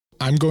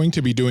I'm going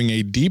to be doing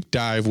a deep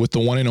dive with the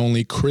one and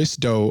only Chris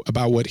Do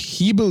about what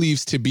he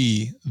believes to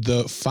be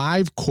the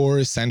 5 core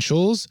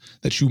essentials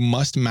that you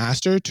must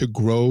master to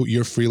grow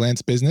your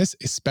freelance business,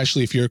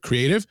 especially if you're a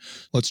creative.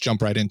 Let's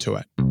jump right into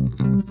it.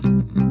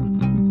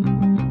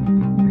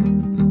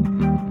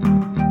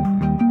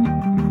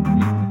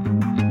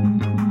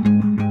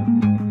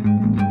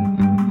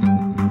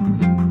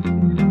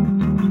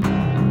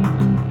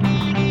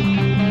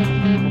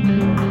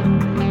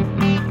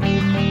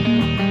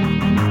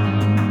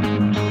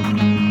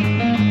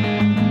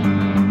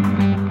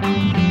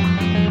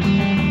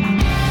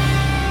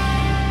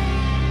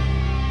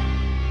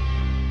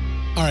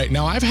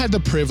 Now, I've had the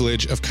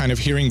privilege of kind of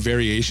hearing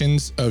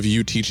variations of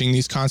you teaching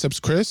these concepts,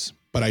 Chris,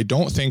 but I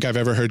don't think I've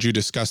ever heard you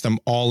discuss them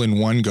all in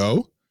one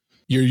go.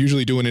 You're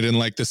usually doing it in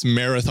like this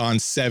marathon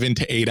 7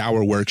 to 8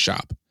 hour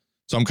workshop.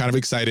 So I'm kind of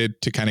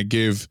excited to kind of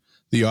give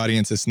the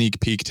audience a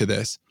sneak peek to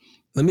this.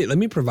 Let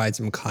me provide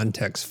some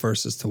context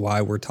first as to why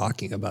we're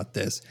talking about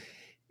this.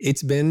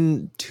 It's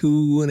been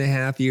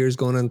 2.5 years,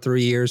 going on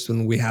 3 years,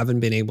 when we haven't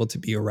been able to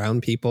be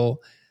around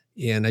people.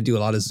 And I do a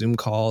lot of Zoom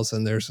calls,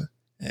 and there's,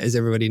 as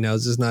everybody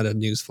knows, this is not a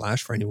news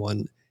flash for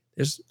anyone.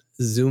 There's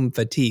Zoom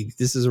fatigue.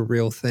 This is a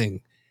real thing.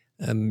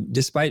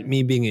 Despite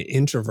me being an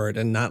introvert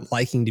and not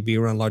liking to be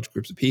around large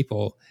groups of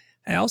people,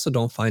 I also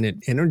don't find it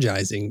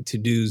energizing to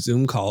do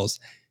Zoom calls,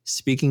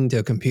 speaking to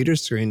a computer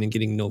screen and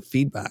getting no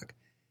feedback.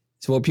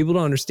 So what people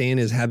don't understand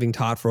is, having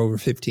taught for over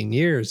 15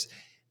 years,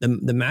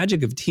 the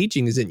magic of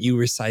teaching isn't you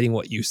reciting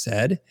what you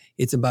said.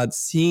 It's about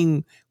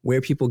seeing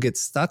where people get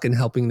stuck and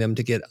helping them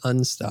to get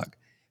unstuck.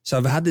 So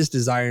I've had this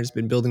desire, it's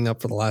been building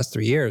up for the last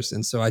 3 years.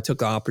 And so I took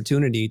the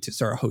opportunity to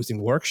start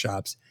hosting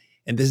workshops.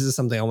 And this is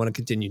something I want to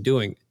continue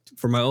doing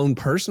for my own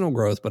personal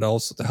growth, but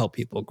also to help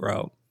people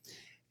grow.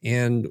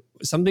 And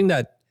something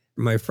that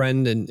my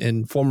friend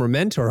and former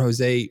mentor,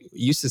 Jose,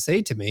 used to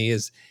say to me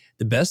is,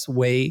 the best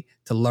way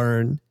to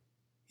learn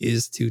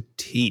is to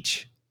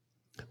teach,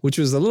 which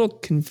was a little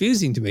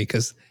confusing to me,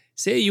 because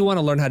say you want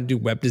to learn how to do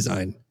web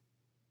design.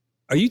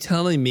 Are you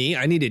telling me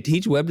I need to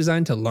teach web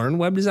design to learn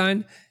web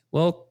design?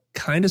 Well,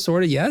 kind of,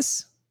 sort of,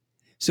 yes.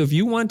 So if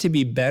you want to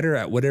be better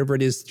at whatever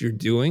it is that you're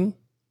doing,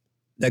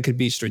 that could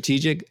be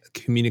strategic,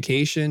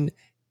 communication,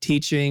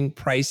 teaching,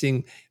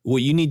 pricing.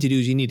 What you need to do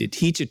is you need to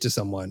teach it to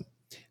someone.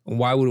 And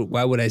why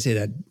would I say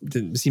that?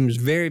 It seems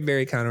very,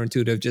 very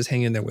counterintuitive. Just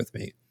hang in there with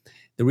me.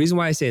 The reason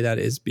why I say that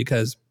is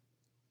because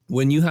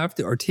when you have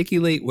to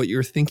articulate what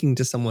you're thinking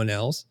to someone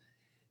else,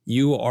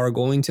 you are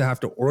going to have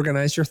to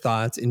organize your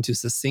thoughts into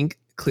succinct,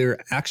 clear,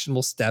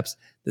 actionable steps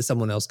that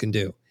someone else can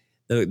do.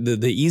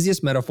 The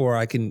easiest metaphor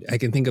I can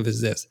think of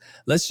is this.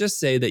 Let's just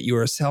say that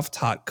you're a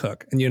self-taught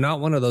cook and you're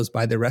not one of those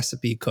by the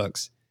recipe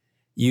cooks.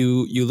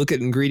 You look at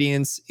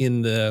ingredients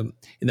in the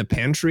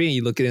pantry, and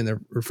you look at it in the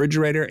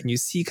refrigerator, and you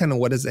see kind of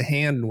what is the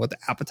hand and what the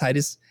appetite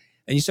is,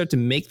 and you start to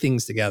make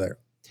things together.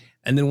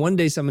 And then one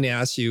day somebody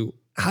asks you,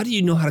 how do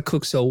you know how to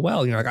cook so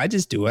well? And you're like, I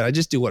just do it. I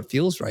just do what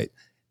feels right.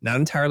 Not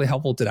entirely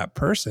helpful to that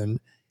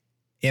person,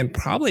 and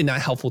probably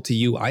not helpful to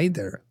you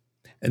either.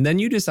 And then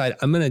you decide,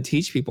 I'm going to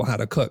teach people how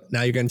to cook.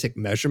 Now you're going to take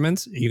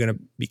measurements. You're going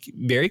to be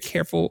very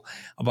careful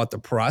about the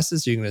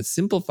process. You're going to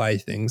simplify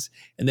things.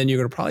 And then you're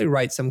going to probably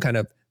write some kind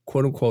of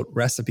quote unquote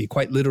recipe,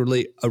 quite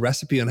literally a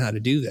recipe on how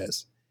to do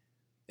this.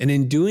 And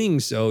in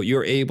doing so,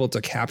 you're able to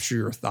capture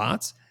your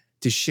thoughts,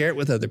 to share it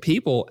with other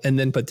people, and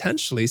then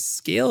potentially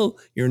scale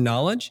your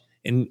knowledge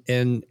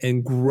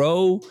and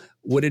grow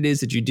what it is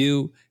that you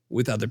do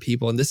with other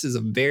people. And this is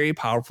a very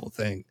powerful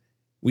thing.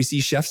 We see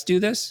chefs do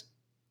this.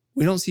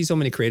 We don't see so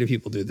many creative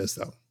people do this,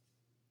 though.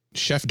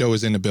 Chef Do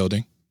is in the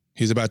building.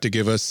 He's about to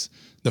give us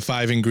the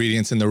 5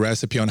 ingredients in the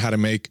recipe on how to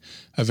make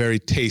a very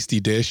tasty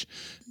dish.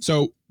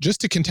 So just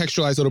to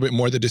contextualize a little bit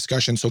more the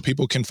discussion so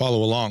people can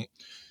follow along,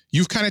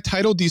 you've kind of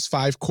titled these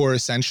 5 core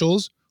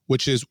essentials,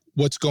 which is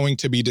what's going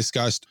to be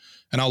discussed.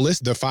 And I'll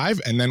list the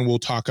 5, and then we'll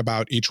talk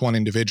about each one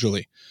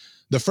individually.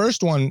 The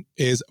first one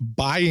is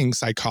buying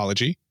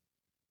psychology.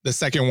 The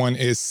second one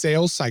is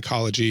sales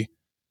psychology.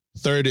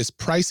 Third is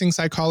pricing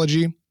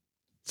psychology.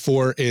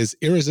 4 is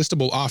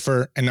irresistible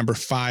offer. And number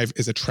 5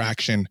 is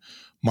attraction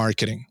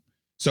marketing.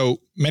 So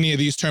many of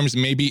these terms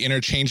may be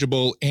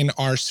interchangeable in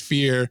our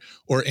sphere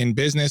or in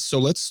business. So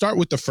let's start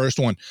with the first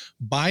one,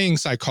 buying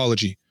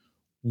psychology.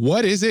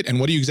 What is it, and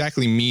what do you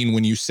exactly mean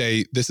when you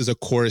say this is a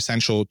core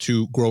essential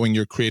to growing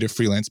your creative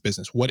freelance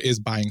business? What is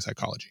buying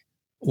psychology?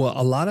 Well,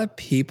 a lot of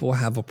people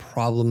have a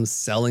problem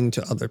selling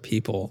to other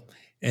people.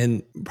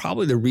 And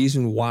probably the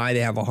reason why they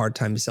have a hard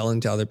time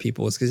selling to other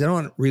people is because they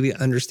don't really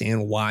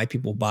understand why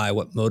people buy,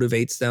 what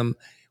motivates them,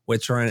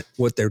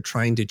 what they're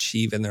trying to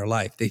achieve in their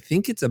life. They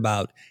think it's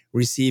about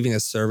receiving a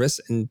service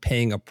and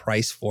paying a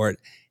price for it,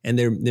 and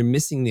they're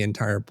missing the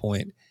entire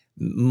point.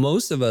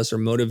 Most of us are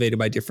motivated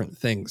by different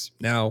things.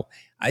 Now,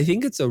 I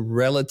think it's a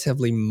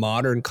relatively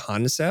modern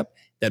concept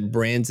that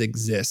brands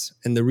exist.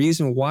 And the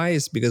reason why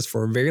is because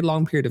for a very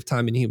long period of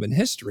time in human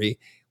history,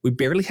 we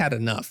barely had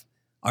enough.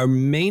 Our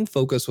main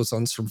focus was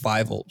on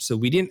survival. So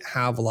we didn't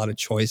have a lot of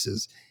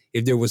choices.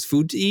 If there was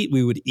food to eat,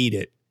 we would eat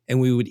it. and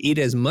we would eat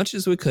as much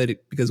as we could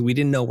because we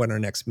didn't know when our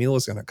next meal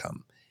was going to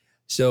come.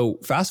 So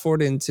fast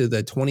forward into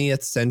the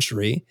 20th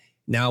century,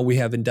 now we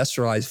have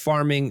industrialized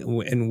farming,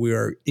 and we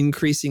are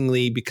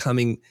increasingly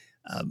becoming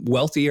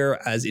wealthier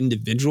as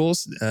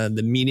individuals.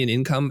 The median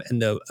income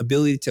and the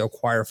ability to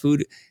acquire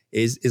food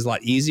is a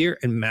lot easier,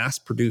 and mass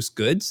produce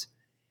goods.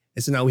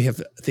 And so now we have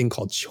a thing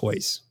called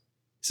choice.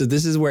 So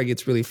this is where it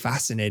gets really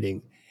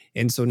fascinating.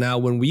 And so now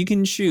when we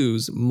can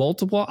choose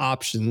multiple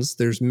options,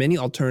 there's many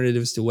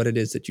alternatives to what it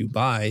is that you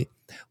buy,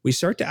 we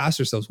start to ask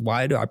ourselves,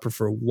 why do I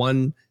prefer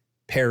one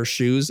pair of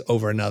shoes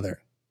over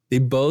another? They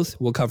both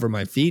will cover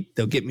my feet.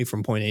 They'll get me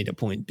from point A to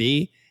point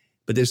B,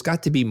 but there's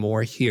got to be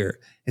more here.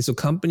 And so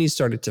companies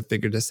started to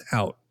figure this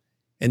out.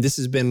 And this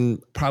has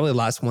been probably the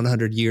last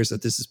 100 years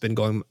that this has been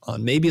going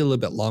on, maybe a little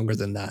bit longer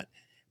than that.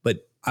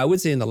 But I would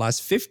say in the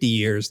last 50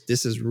 years,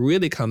 this has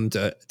really come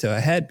to a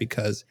head,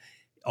 because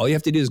all you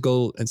have to do is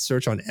go and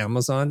search on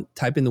Amazon,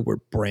 type in the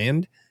word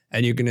brand,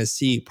 and you're going to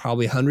see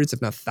probably hundreds,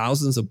 if not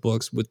thousands of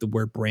books with the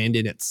word brand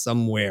in it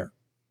somewhere.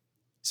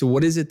 So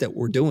what is it that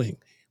we're doing?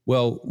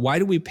 Well, why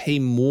do we pay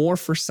more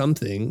for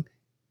something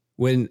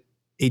when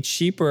a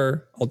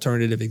cheaper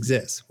alternative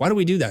exists? Why do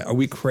we do that? Are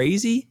we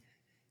crazy?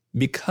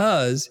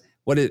 Because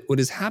what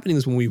is happening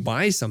is when we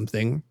buy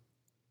something,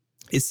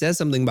 it says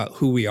something about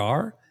who we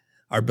are,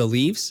 our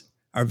beliefs,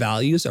 our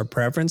values, our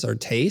preference, our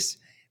tastes,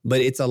 but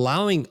it's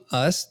allowing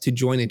us to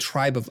join a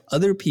tribe of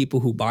other people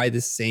who buy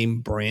the same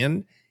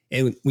brand,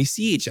 and we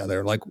see each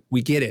other, like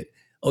we get it.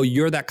 Oh,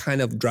 you're that kind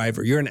of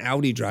driver. You're an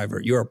Audi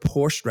driver. You're a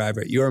Porsche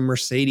driver. You're a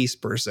Mercedes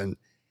person.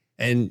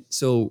 And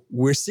so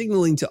we're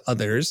signaling to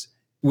others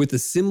with the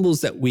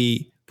symbols that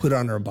we put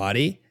on our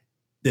body,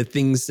 the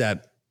things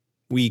that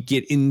we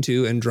get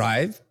into and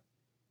drive,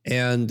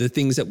 and the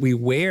things that we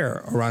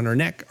wear around our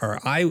neck, our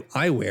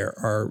eyewear,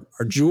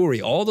 our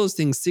jewelry, all those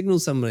things signal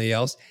somebody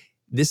else,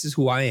 this is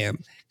who I am.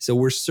 So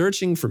we're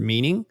searching for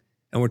meaning,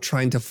 and we're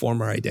trying to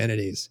form our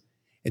identities.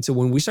 And so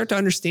when we start to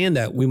understand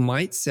that, we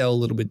might sell a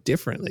little bit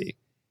differently.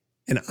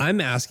 And I'm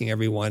asking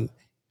everyone,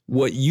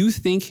 what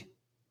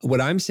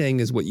I'm saying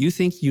is what you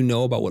think you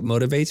know about what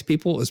motivates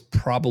people is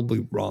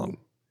probably wrong.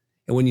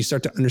 And when you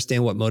start to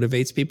understand what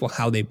motivates people,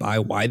 how they buy,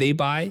 why they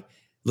buy,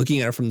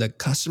 looking at it from the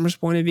customer's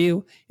point of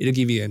view, it'll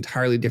give you an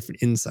entirely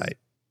different insight.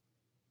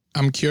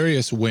 I'm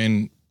curious,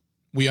 when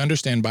we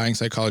understand buying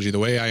psychology, the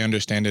way I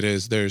understand it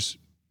is there's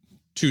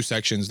two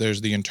sections.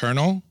 There's the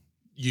internal,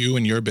 you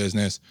and your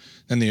business,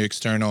 then the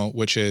external,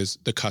 which is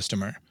the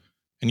customer.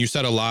 And you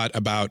said a lot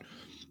about,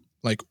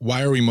 like,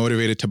 why are we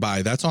motivated to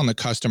buy? That's on the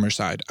customer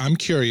side. I'm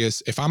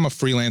curious, if I'm a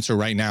freelancer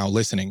right now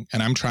listening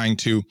and I'm trying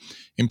to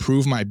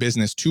improve my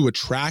business to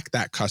attract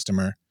that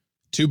customer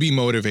to be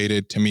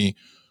motivated to me,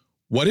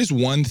 what is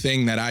one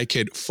thing that I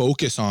could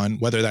focus on,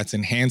 whether that's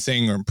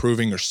enhancing or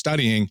improving or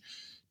studying,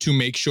 to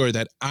make sure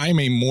that I'm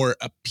a more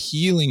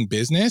appealing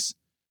business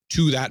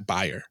to that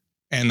buyer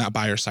and that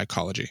buyer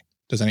psychology?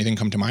 Does anything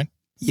come to mind?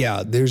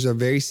 Yeah, there's a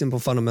very simple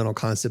fundamental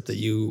concept that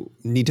you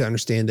need to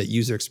understand that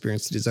user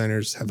experience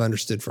designers have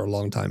understood for a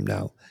long time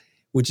now,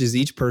 which is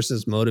each person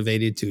is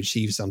motivated to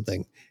achieve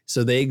something.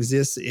 So they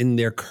exist in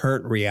their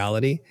current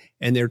reality,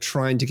 and they're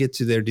trying to get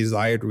to their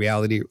desired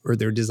reality or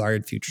their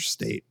desired future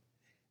state.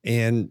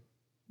 And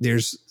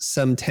there's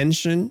some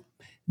tension,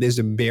 there's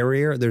a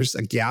barrier, there's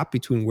a gap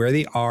between where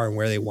they are and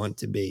where they want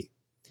to be.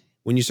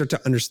 When you start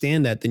to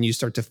understand that, then you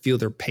start to feel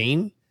their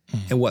pain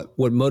and what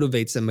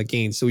motivates them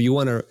again. So you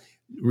want to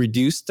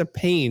reduce the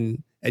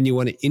pain and you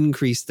want to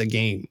increase the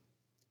gain.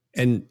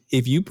 And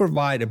if you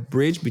provide a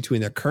bridge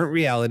between their current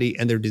reality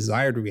and their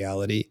desired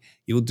reality,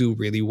 you'll do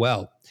really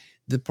well.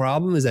 The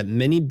problem is that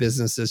many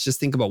businesses just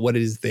think about what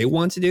it is they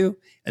want to do,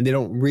 and they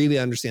don't really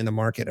understand the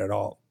market at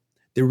all.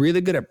 They're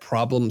really good at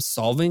problem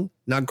solving,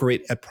 not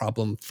great at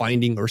problem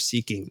finding or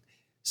seeking.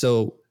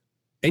 So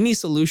any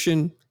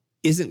solution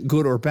isn't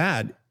good or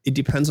bad. It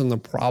depends on the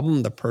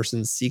problem, the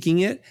person seeking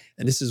it.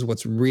 And this is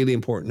what's really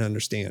important to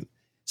understand.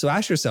 So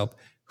ask yourself,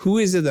 who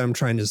is it that I'm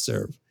trying to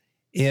serve?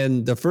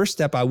 And the first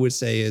step I would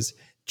say is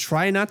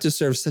try not to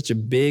serve such a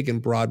big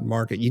and broad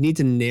market. You need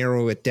to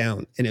narrow it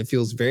down. And it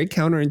feels very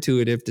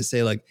counterintuitive to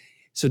say, like,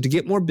 so to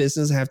get more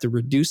business, I have to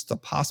reduce the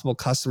possible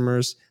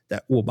customers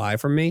that will buy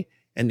from me.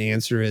 And the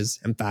answer is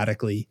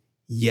emphatically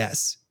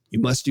yes. You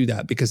must do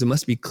that, because it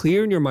must be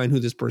clear in your mind who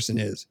this person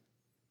is.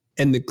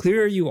 And the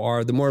clearer you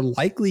are, the more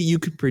likely you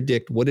can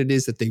predict what it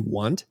is that they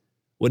want,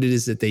 what it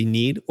is that they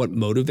need, what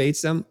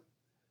motivates them,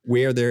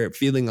 where they're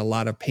feeling a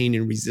lot of pain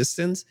and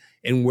resistance,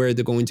 and where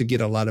they're going to get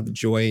a lot of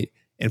joy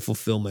and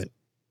fulfillment.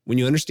 When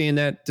you understand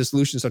that, the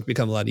solutions start to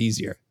become a lot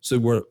easier.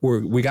 So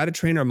we got to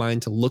train our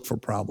mind to look for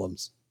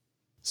problems.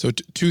 So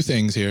two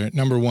things here.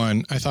 Number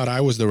one, I thought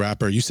I was the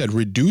rapper. You said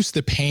reduce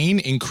the pain,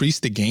 increase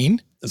the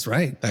gain. That's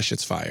right. That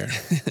shit's fire.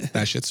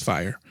 That shit's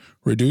fire.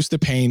 Reduce the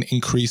pain,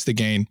 increase the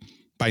gain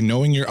by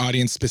knowing your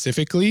audience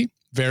specifically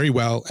very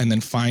well, and then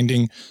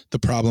finding the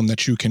problem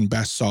that you can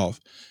best solve.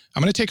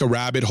 I'm going to take a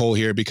rabbit hole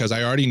here, because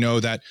I already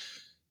know that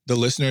the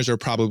listeners are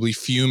probably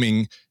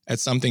fuming at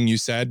something you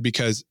said,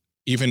 because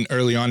even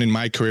early on in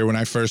my career, when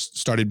I first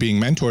started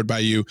being mentored by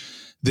you,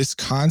 this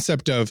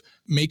concept of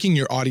making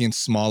your audience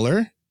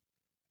smaller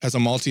as a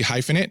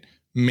multi-hyphenate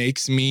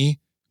makes me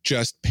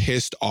just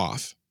pissed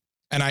off.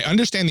 And I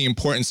understand the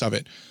importance of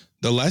it.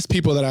 The less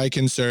people that I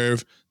can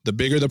serve, the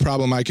bigger the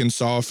problem I can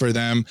solve for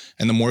them,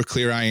 and the more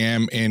clear I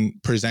am in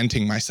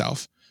presenting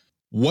myself.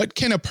 What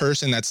can a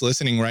person that's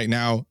listening right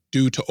now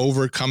do to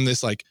overcome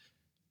this like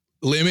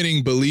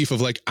limiting belief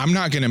of like, I'm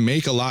not going to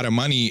make a lot of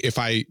money if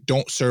I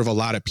don't serve a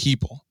lot of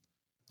people?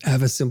 I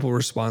have a simple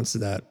response to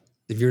that.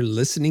 If you're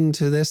listening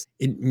to this,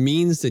 it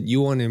means that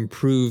you want to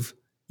improve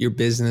your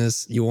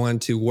business. You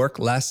want to work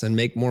less and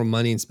make more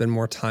money and spend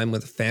more time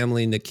with the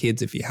family and the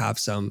kids if you have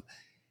some.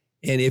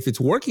 And if it's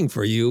working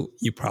for you,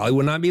 you probably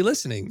would not be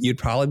listening. You'd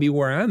probably be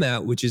where I'm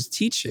at, which is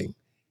teaching.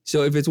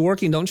 So if it's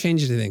working, don't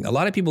change anything. A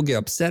lot of people get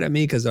upset at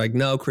me because they're like,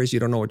 no, Chris, you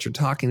don't know what you're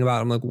talking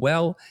about. I'm like,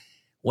 well,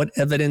 what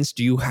evidence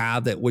do you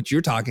have that what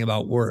you're talking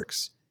about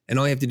works? And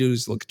all you have to do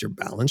is look at your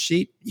balance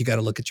sheet. You got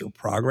to look at your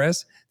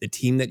progress, the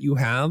team that you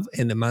have,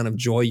 and the amount of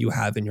joy you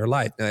have in your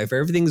life. Now, if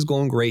everything's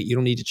going great, you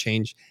don't need to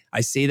change.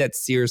 I say that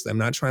seriously. I'm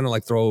not trying to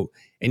like throw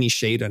any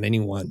shade on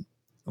anyone.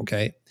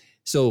 Okay.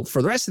 So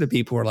for the rest of the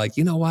people who are like,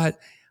 you know what?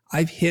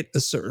 I've hit a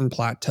certain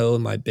plateau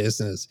in my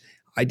business.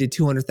 I did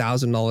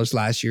 $200,000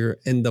 last year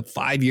and the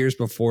 5 years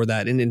before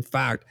that. And in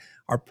fact,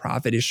 our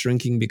profit is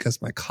shrinking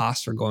because my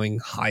costs are going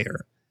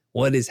higher.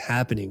 What is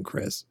happening,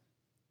 Chris?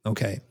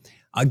 Okay.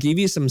 I'll give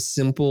you some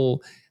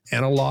simple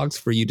analogs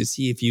for you to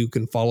see if you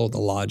can follow the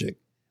logic.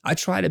 I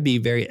try to be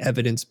very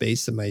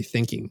evidence-based in my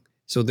thinking.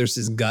 So there's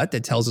this gut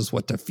that tells us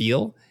what to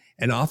feel.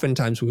 And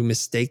oftentimes we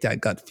mistake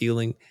that gut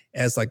feeling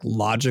as like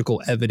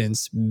logical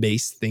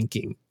evidence-based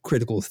thinking,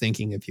 critical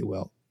thinking, if you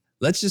will.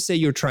 Let's just say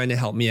you're trying to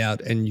help me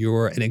out and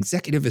you're an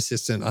executive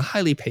assistant, a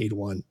highly paid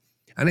one.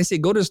 And I say,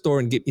 go to the store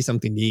and get me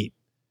something to eat.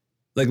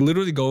 Like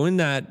literally go in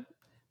that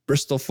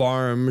Bristol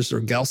Farms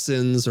or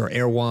Gelson's or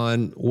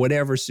Erewhon,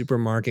 whatever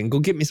supermarket, and go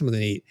get me something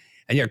to eat.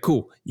 And yeah,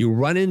 cool. You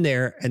run in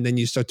there and then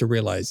you start to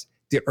realize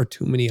there are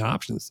too many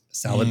options.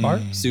 Salad bar,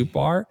 soup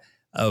bar,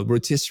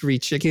 rotisserie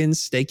chicken,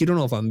 steak. You don't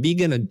know if I'm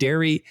vegan or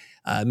dairy.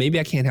 Maybe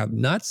I can't have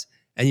nuts.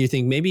 And you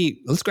think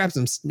maybe let's grab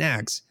some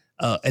snacks.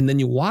 And then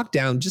you walk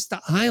down just the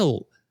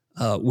aisle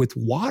with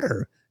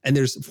water. And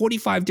there's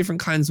 45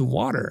 different kinds of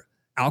water.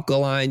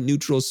 Alkaline,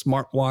 neutral,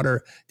 smart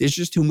water. There's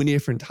just too many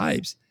different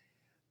types.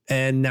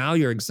 And now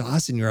you're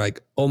exhausted and you're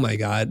like, oh my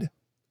God,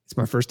 it's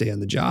my first day on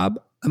the job.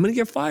 I'm going to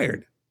get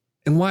fired.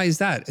 And why is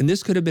that? And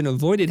this could have been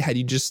avoided had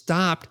you just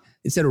stopped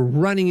instead of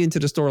running into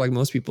the store like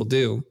most people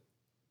do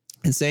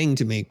and saying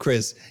to me,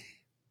 Chris,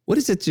 what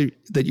is it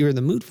that you're in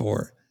the mood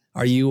for?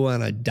 Are you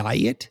on a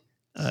diet?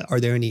 Are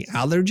there any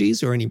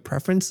allergies or any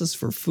preferences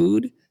for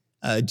food?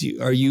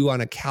 Are you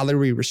on a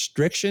calorie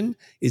restriction?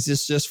 Is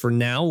this just for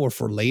now or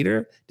for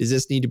later? Does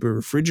this need to be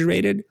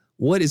refrigerated?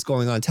 What is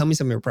going on? Tell me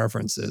some of your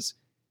preferences.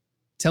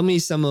 Tell me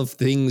some of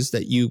things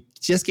that you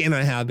just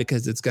cannot have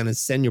because it's going to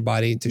send your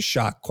body into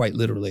shock, quite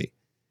literally.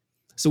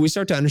 So we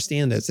start to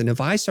understand this. And if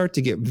I start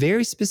to get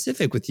very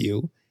specific with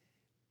you,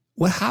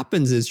 what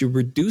happens is you're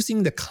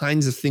reducing the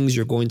kinds of things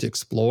you're going to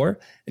explore,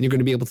 and you're going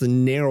to be able to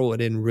narrow it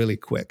in really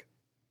quick.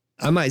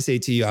 I might say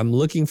to you, I'm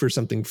looking for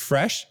something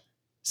fresh,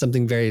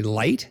 something very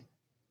light,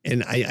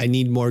 and I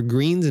need more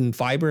greens and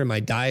fiber in my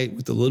diet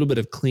with a little bit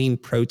of clean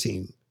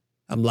protein.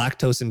 I'm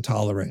lactose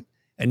intolerant.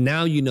 And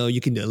now you know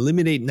you can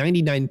eliminate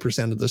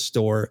 99% of the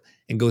store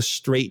and go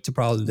straight to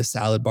probably the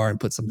salad bar and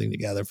put something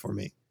together for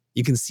me.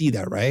 You can see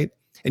that, right?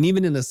 And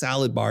even in a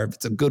salad bar, if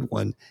it's a good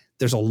one,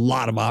 there's a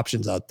lot of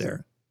options out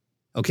there.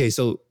 Okay,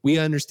 so we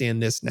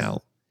understand this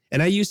now.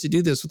 And I used to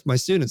do this with my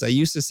students. I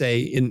used to say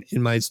in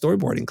my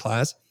storyboarding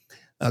class,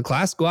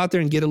 go out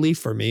there and get a leaf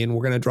for me and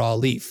we're going to draw a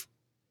leaf.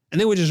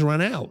 And they would just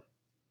run out.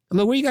 I'm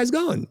like, where are you guys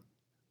going?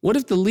 What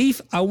if the leaf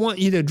I want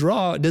you to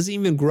draw doesn't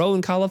even grow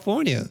in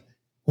California?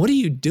 What are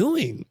you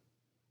doing?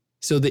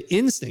 So the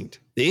instinct,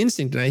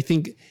 and I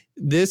think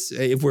this,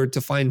 if we're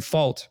to find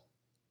fault,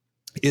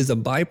 is a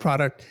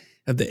byproduct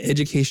of the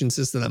education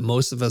system that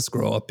most of us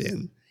grow up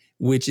in,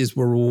 which is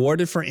we're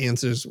rewarded for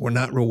answers. We're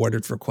not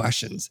rewarded for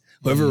questions.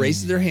 Whoever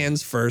raises their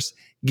hands first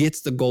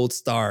gets the gold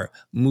star,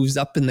 moves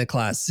up in the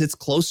class, sits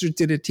closer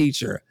to the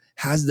teacher,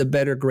 has the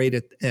better grade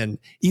at the end,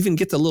 even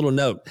gets a little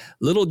note.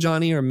 Little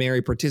Johnny or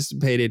Mary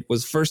participated,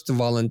 was first to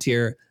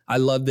volunteer. I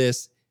love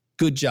this.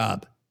 Good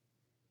job.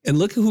 And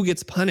look who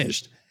gets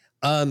punished.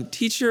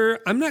 Teacher,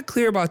 I'm not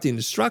clear about the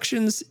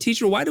instructions.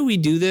 Teacher, why do we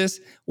do this?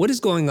 What is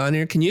going on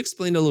here? Can you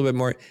explain a little bit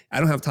more? I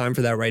don't have time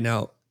for that right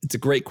now. It's a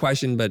great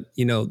question, but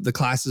the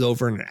class is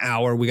over in an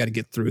hour. We got to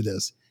get through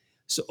this.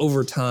 So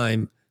over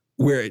time,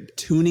 we're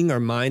tuning our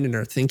mind and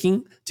our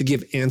thinking to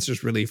give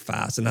answers really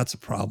fast. And that's a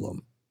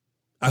problem.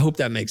 I hope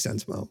that makes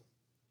sense, Mo.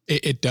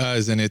 It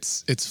does. And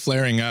it's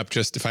flaring up.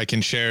 Just if I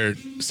can share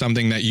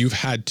something that you've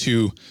had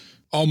to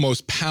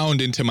almost pound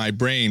into my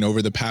brain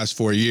over the past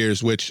 4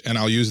 years, and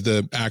I'll use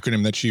the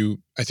acronym that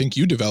I think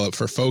you developed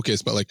for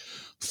focus, but like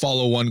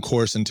follow one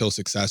course until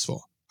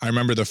successful. I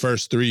remember the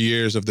first 3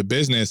 years of the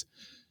business,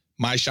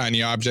 my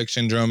shiny object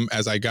syndrome,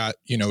 as I got,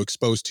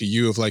 exposed to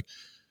you, of like,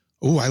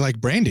 Oh, I like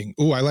branding.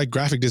 Oh, I like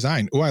graphic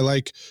design. Oh, I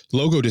like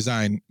logo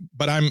design.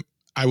 But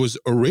I was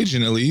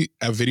originally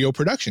a video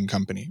production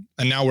company,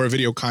 and now we're a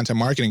video content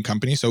marketing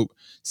company. So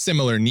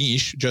similar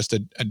niche, just a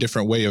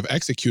different way of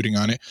executing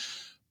on it.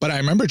 But I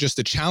remember just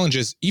the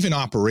challenges, even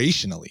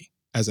operationally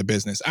as a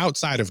business,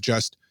 outside of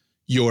just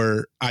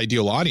your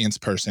ideal audience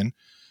person,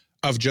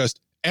 of just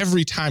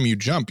every time you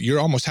jump, you're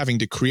almost having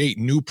to create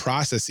new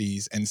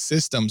processes and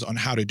systems on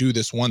how to do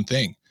this one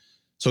thing.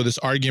 So this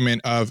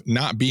argument of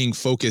not being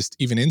focused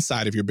even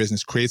inside of your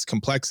business creates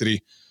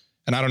complexity.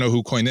 And I don't know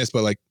who coined this,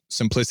 but like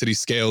simplicity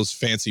scales,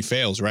 fancy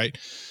fails, right?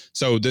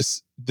 So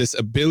this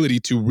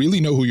ability to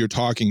really know who you're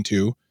talking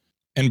to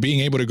and being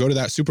able to go to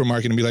that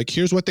supermarket and be like,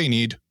 here's what they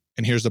need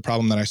and here's the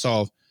problem that I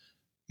solve,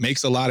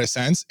 makes a lot of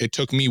sense. It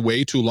took me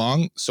way too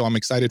long. So I'm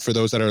excited for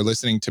those that are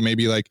listening to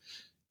maybe like,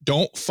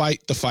 don't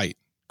fight the fight.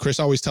 Chris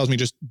always tells me,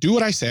 just do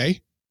what I say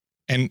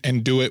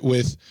and do it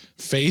with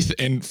faith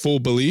and full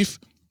belief.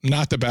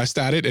 Not the best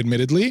at it,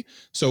 admittedly.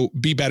 So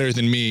be better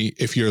than me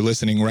if you're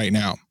listening right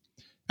now.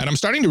 And I'm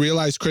starting to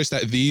realize, Chris,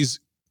 that these,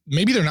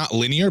 maybe they're not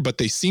linear, but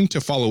they seem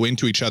to follow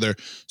into each other.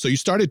 So you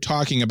started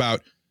talking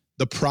about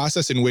the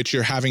process in which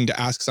you're having to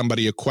ask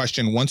somebody a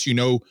question once you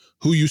know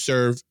who you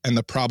serve and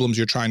the problems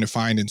you're trying to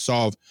find and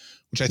solve,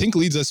 which I think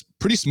leads us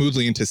pretty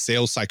smoothly into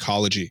sales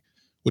psychology,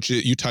 which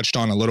you touched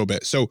on a little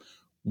bit. So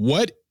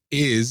what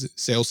is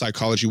sales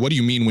psychology? What do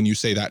you mean when you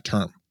say that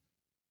term?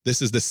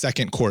 This is the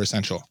second core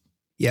essential.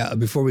 Yeah,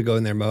 before we go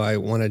in there, Mo, I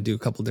want to do a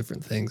couple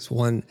different things.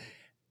 One,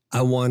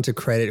 I want to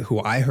credit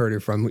who I heard it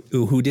from,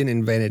 who didn't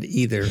invent it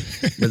either.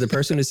 But the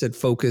person who said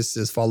focus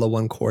is follow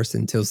one course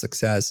until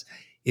success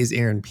is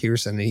Aaron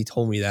Pearson. And he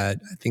told me that,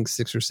 I think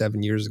 6 or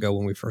 7 years ago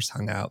when we first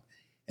hung out.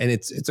 And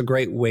it's a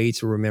great way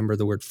to remember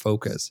the word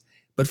focus.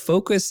 But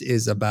focus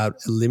is about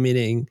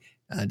eliminating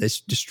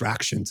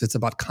distractions. It's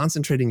about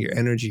concentrating your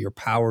energy, your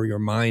power, your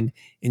mind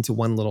into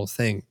one little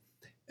thing.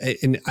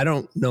 And I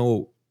don't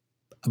know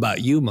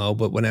about you, Mo,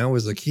 but when I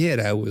was a kid,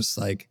 I was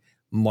like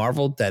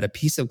marveled that a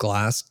piece of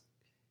glass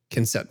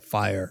can set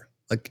fire.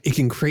 Like it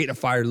can create a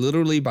fire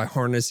literally by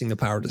harnessing the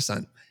power of the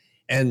sun.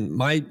 And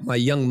my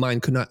young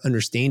mind could not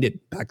understand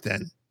it back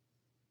then.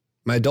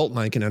 My adult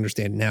mind can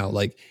understand it now.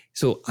 Like,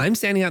 so I'm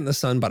standing out in the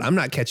sun, but I'm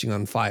not catching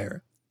on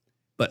fire.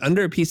 But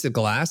under a piece of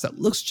glass that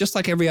looks just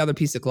like every other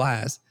piece of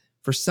glass,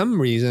 for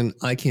some reason,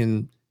 I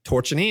can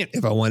torch an ant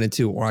if I wanted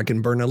to, or I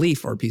can burn a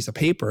leaf or a piece of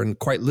paper and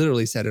quite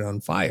literally set it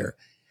on fire.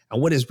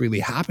 And what is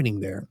really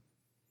happening there?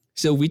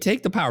 So we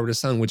take the power of the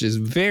sun, which is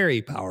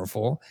very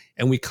powerful,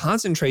 and we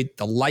concentrate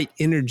the light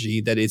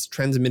energy that is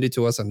transmitted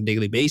to us on a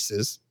daily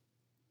basis.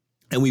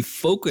 And we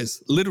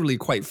focus, literally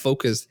quite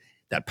focus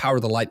that power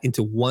of the light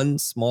into one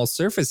small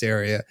surface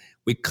area.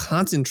 We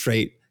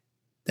concentrate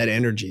that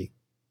energy.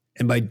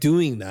 And by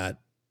doing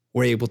that,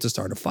 we're able to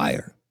start a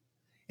fire.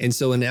 And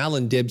so in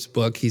Alan Dibb's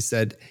book, he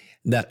said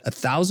that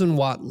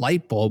 1,000-watt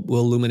light bulb will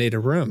illuminate a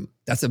room.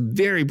 That's a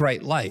very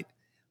bright light.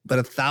 But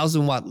a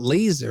 1,000-watt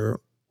laser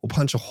will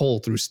punch a hole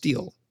through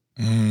steel.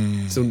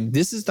 So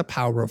this is the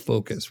power of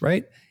focus,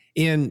 right?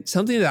 And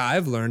something that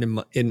I've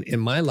learned in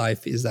my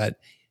life is that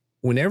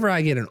whenever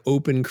I get an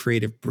open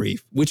creative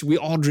brief, which we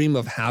all dream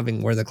of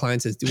having, where the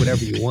client says, do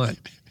whatever you want,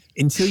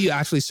 until you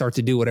actually start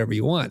to do whatever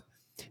you want.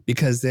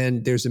 Because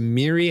then there's a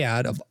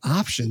myriad of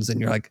options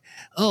and you're like,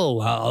 oh,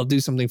 I'll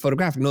do something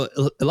photographic, no,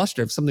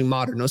 illustrative, something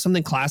modern, no,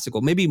 something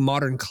classical, maybe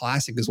modern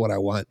classic is what I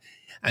want.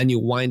 And you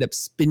wind up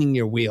spinning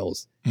your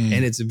wheels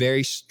and it's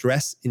very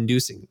stress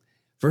inducing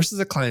versus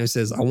a client who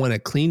says, I want a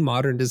clean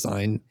modern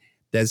design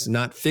that's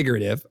not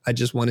figurative. I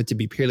just want it to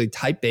be purely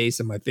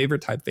type-based. And my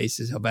favorite typeface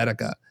is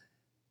Helvetica.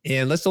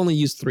 And let's only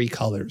use 3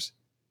 colors.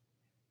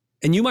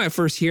 And you might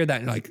first hear that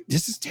and you're like,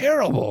 this is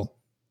terrible.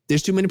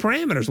 There's too many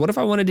parameters. What if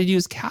I wanted to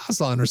use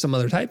Caslon or some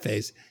other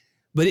typeface?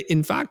 But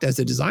in fact, as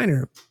a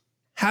designer,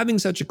 having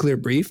such a clear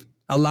brief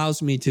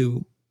allows me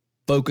to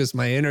focus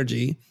my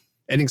energy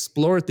and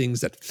explore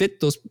things that fit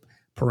those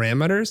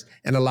parameters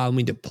and allow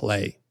me to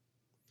play.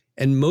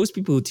 And most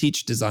people who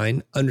teach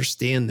design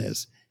understand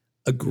this.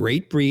 A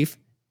great brief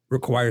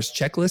requires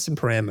checklists and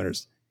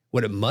parameters,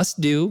 what it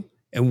must do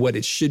and what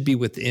it should be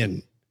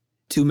within.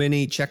 Too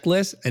many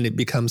checklists and it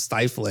becomes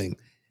stifling.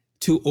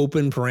 Too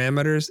open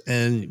parameters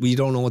and we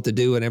don't know what to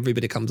do and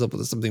everybody comes up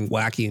with something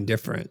wacky and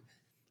different.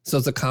 So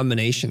it's a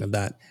combination of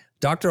that.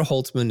 Dr.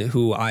 Holtzman,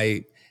 who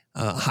I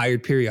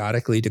hired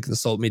periodically to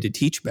consult me to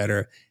teach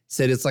better,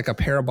 said it's like a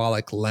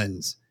parabolic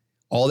lens.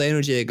 All the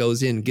energy that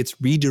goes in gets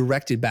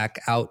redirected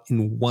back out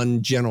in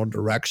one general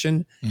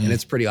direction. And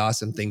it's a pretty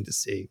awesome thing to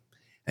see.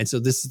 And so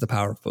this is the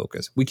power of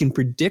focus. We can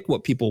predict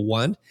what people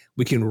want.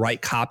 We can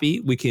write copy.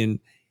 We can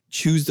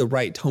choose the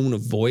right tone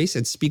of voice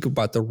and speak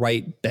about the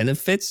right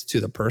benefits to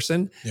the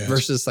person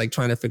versus like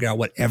trying to figure out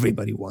what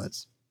everybody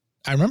wants.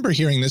 I remember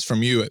hearing this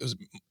from you. It was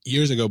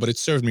years ago, but it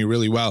served me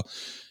really well.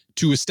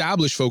 To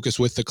establish focus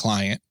with the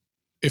client,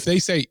 if they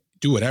say,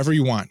 do whatever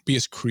you want, be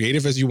as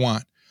creative as you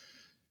want.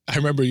 I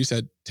remember you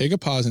said, take a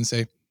pause and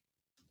say,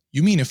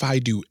 you mean if I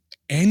do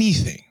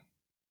anything,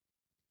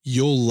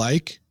 you'll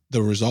like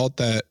the result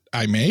that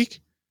I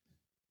make?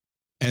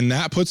 And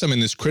that puts them in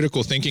this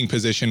critical thinking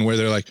position where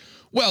they're like,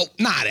 well,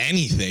 not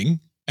anything.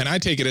 And I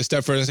take it a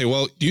step further and say,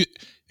 well,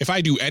 if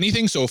I do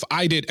anything, so if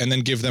I did, and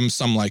then give them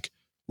some like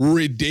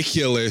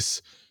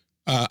ridiculous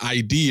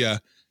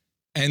idea,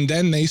 and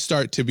then they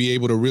start to be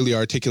able to really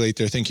articulate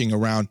their thinking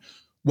around,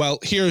 well,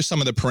 here's some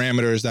of the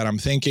parameters that I'm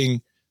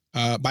thinking.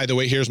 By the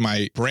way, here's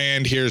my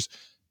brand. Here's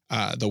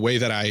the way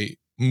that I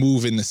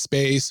move in the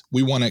space.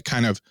 We want to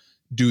kind of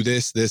do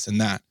this, this, and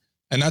that.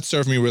 And that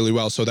served me really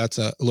well. So that's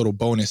a little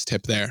bonus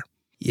tip there.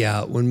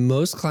 Yeah. When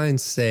most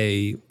clients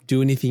say,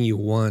 do anything you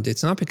want,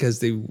 it's not because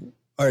they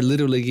are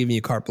literally giving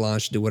you carte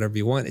blanche to do whatever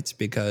you want. It's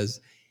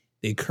because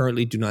they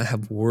currently do not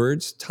have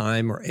words,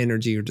 time, or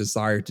energy or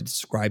desire to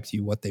describe to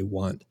you what they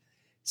want.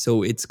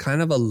 So it's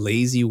kind of a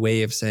lazy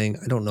way of saying,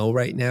 I don't know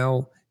right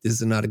now. This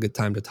is not a good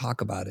time to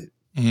talk about it.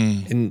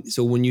 And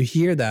so when you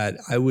hear that,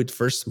 I would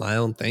first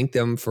smile and thank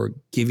them for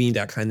giving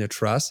that kind of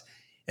trust,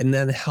 and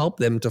then help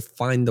them to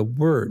find the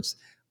words.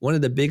 One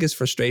of the biggest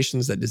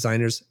frustrations that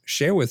designers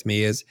share with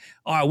me is,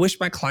 oh, I wish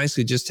my clients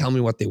could just tell me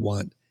what they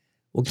want.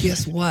 Well,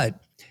 guess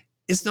what?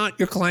 It's not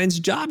your client's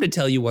job to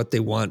tell you what they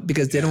want,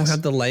 because they don't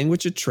have the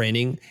language of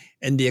training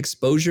and the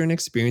exposure and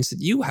experience that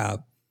you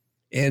have.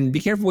 And be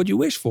careful what you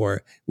wish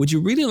for. Would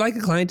you really like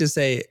a client to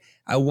say,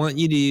 I want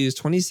you to use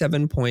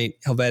 27-point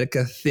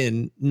Helvetica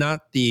thin,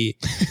 not the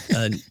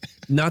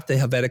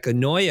Helvetica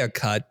Neue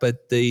cut,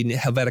 but the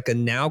Helvetica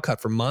Now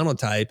cut for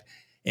monotype.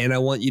 And I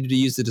want you to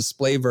use the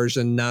display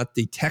version, not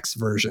the text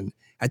version.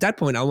 At that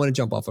point, I want to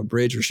jump off a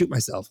bridge or shoot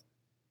myself.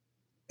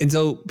 And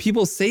so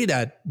people say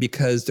that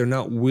because they're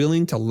not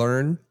willing to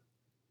learn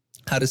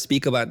how to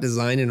speak about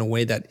design in a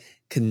way that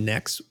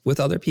connects with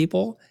other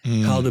people,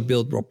 how to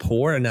build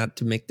rapport and not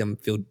to make them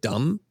feel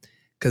dumb.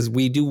 Because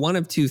we do one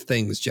of two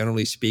things,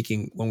 generally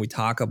speaking, when we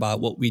talk about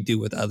what we do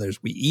with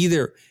others. We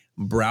either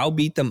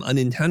browbeat them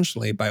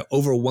unintentionally by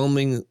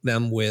overwhelming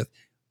them with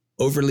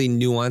overly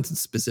nuanced and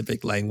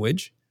specific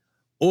language,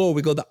 or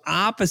we go the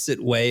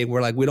opposite way.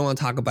 We're like, we don't want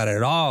to talk about it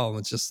at all.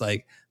 It's just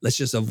like, let's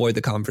just avoid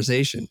the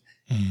conversation.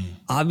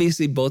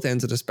 Obviously, both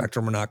ends of the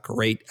spectrum are not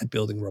great at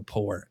building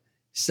rapport.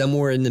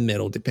 Somewhere in the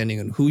middle, depending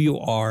on who you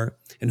are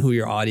and who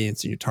your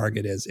audience and your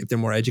target is. If they're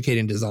more educated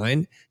in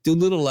design, do a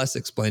little less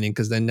explaining,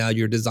 because then now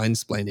you're design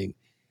splaining.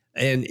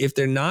 And if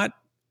they're not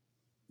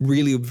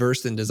really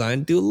versed in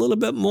design, do a little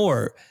bit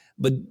more,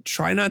 but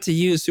try not to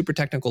use super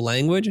technical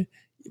language.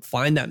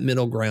 Find that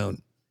middle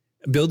ground.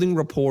 Building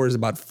rapport is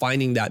about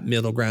finding that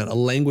middle ground, a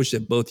language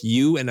that both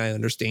you and I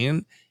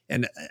understand,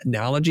 and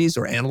analogies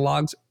or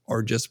analogs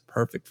are just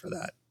perfect for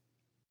that.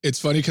 It's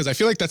funny because I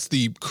feel like that's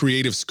the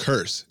creative's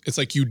curse. It's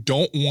like you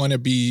don't want to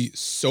be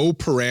so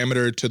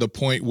parameter to the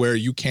point where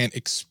you can't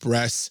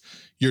express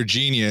your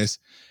genius.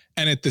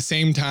 And at the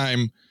same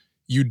time,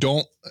 you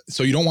don't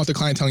want the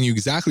client telling you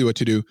exactly what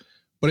to do.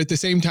 But at the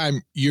same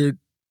time, you're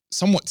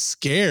somewhat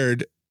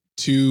scared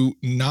to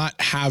not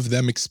have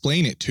them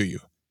explain it to you.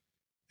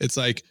 It's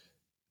like,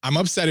 I'm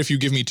upset if you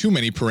give me too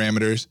many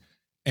parameters.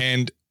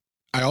 And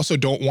I also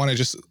don't want to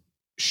just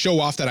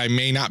show off that I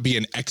may not be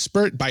an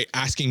expert by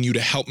asking you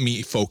to help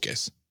me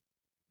focus.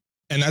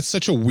 And that's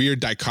such a weird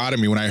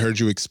dichotomy when I heard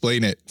you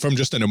explain it from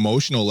just an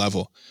emotional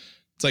level.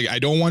 It's like, I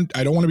don't want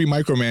to be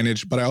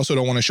micromanaged, but I also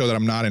don't want to show that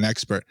I'm not an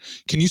expert.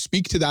 Can you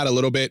speak to that a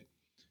little bit?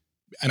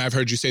 And I've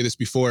heard you say this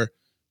before,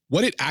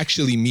 what it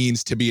actually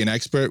means to be an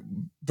expert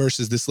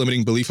versus this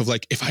limiting belief of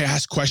like, if I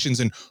ask questions,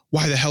 and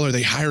why the hell are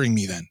they hiring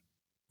me then?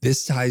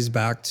 This ties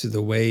back to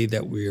the way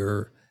that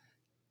we're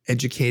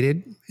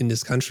educated in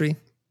this country,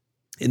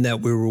 in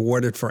that we're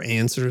rewarded for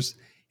answers.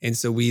 And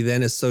so we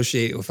then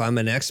associate, if I'm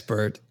an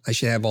expert, I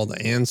should have all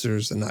the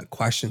answers and not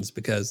questions,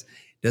 because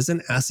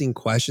doesn't asking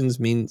questions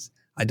means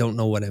I don't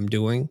know what I'm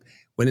doing?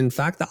 When in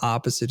fact, the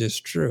opposite is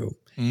true.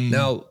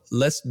 Now,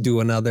 let's do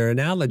another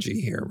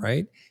analogy here,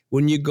 right?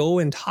 When you go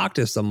and talk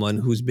to someone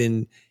who's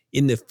been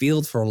in the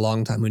field for a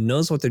long time, who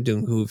knows what they're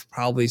doing, who've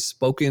probably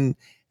spoken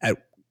at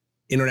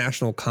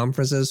international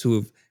conferences,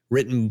 who've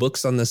written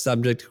books on the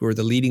subject, who are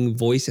the leading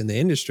voice in the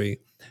industry,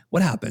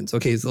 what happens?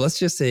 Okay, so let's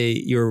just say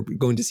you're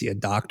going to see a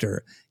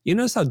doctor. You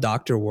notice how a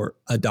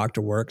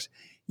doctor works?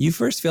 You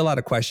first fill out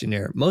a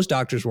questionnaire. Most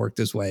doctors work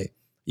this way.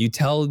 You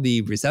tell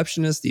the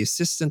receptionist, the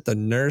assistant, the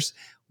nurse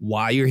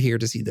why you're here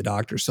to see the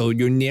doctor. So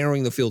you're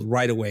narrowing the field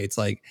right away. It's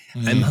like,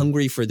 I'm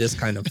hungry for this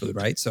kind of food,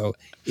 right? So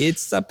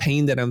it's a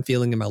pain that I'm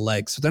feeling in my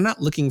legs. So they're not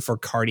looking for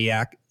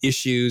cardiac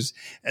issues,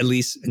 at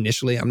least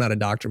initially. I'm not a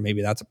doctor.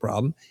 Maybe that's a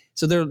problem.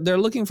 So they're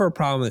looking for a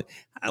problem.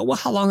 Well,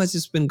 how long has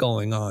this been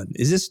going on?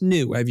 Is this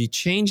new? Have you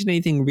changed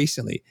anything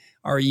recently?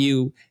 Are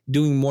you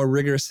doing more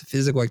rigorous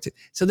physical activity?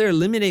 So they're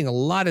limiting a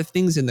lot of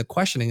things in the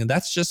questioning, and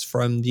that's just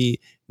from the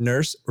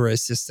nurse or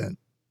assistant.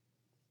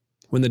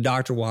 When the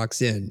doctor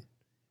walks in,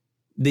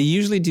 they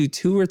usually do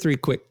 2 or 3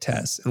 quick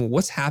tests. And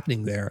what's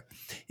happening there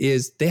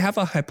is they have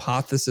a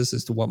hypothesis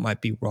as to what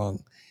might be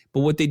wrong. But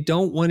what they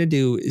don't want to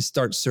do is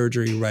start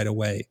surgery right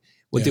away.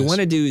 What they want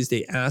to do is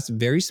they ask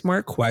very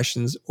smart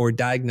questions or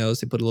diagnose.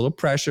 They put a little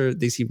pressure.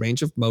 They see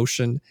range of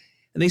motion.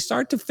 And they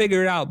start to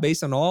figure it out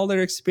based on all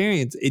their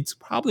experience. It's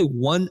probably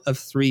one of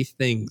 3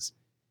 things.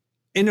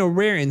 In a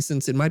rare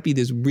instance, it might be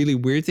this really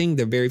weird thing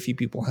that very few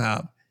people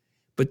have,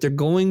 but they're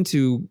going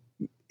to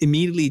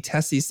immediately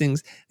test these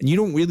things and you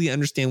don't really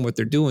understand what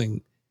they're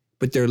doing,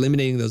 but they're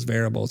eliminating those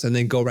variables and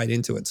then go right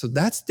into it. So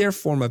that's their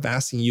form of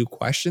asking you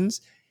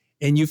questions,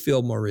 and you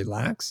feel more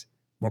relaxed,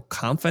 more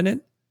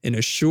confident, and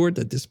assured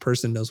that this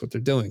person knows what they're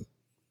doing.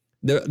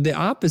 The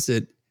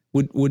opposite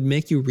would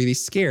make you really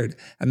scared.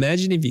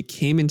 Imagine if you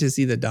came in to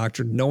see the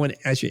doctor, no one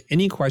asked you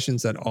any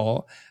questions at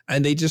all,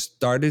 and they just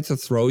started to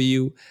throw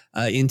you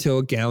into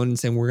a gown and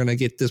saying, we're going to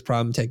get this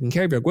problem taken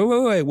care of. You're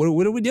like, wait,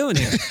 what are we doing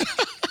here?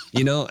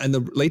 And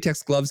the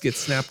latex gloves get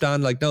snapped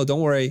on. Like, no,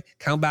 don't worry.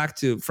 Count back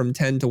from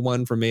 10 to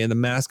 1 for me. And the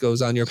mask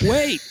goes on. You're like,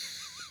 wait.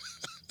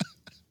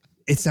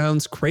 It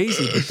sounds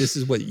crazy, but this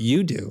is what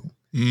you do.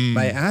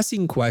 By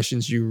asking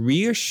questions, you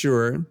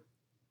reassure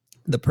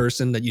the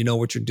person that you know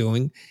what you're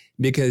doing,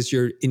 because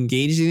you're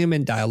engaging them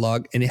in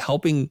dialogue and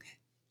helping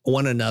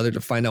one another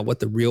to find out what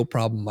the real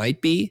problem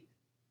might be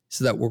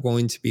so that we're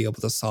going to be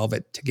able to solve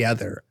it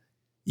together.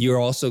 You're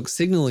also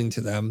signaling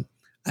to them,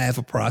 I have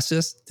a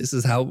process, this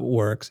is how it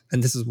works,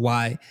 and this is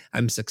why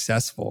I'm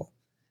successful.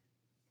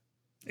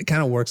 It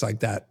kind of works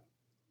like that.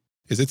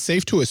 Is it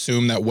safe to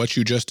assume that what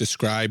you just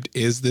described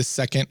is this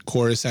second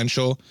core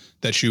essential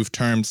that you've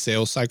termed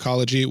sales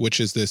psychology, which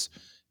is this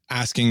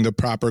asking the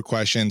proper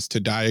questions to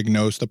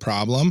diagnose the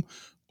problem?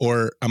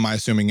 Or am I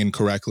assuming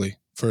incorrectly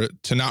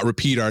to not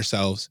repeat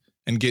ourselves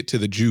and get to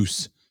the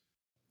juice?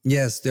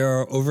 Yes, there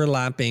are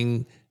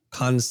overlapping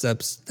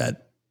concepts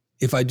that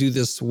if I do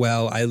this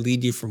well, I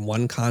lead you from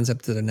one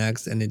concept to the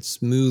next and it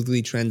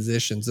smoothly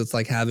transitions. It's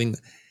like having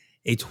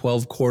a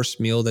 12-course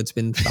meal that's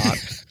been thought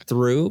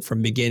through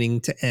from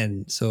beginning to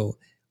end. So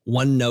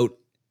one note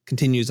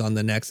continues on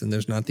the next and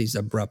there's not these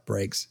abrupt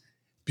breaks.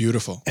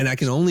 Beautiful. And I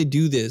can only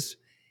do this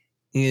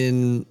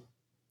in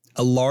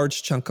a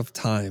large chunk of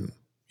time.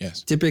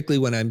 Yes. Typically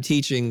when I'm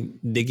teaching,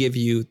 they give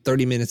you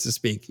 30 minutes to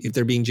speak. If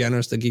they're being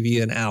generous, they'll give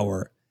you an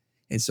hour.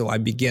 And so I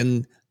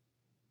begin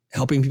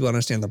helping people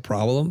understand the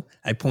problem.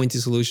 I point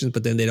to solutions,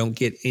 but then they don't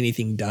get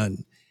anything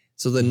done.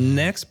 So the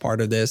next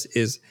part of this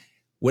is,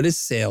 what is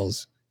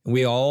sales? And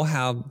we all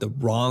have the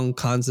wrong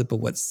concept of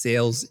what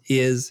sales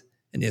is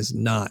and is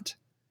not.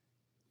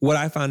 What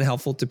I found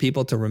helpful to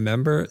people to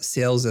remember,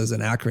 sales as an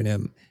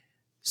acronym: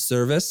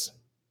 service,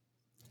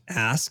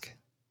 ask,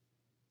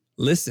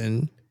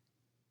 listen,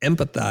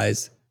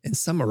 empathize, and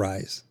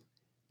summarize.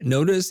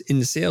 Notice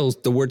in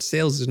sales, the word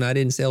sales is not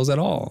in sales at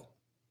all.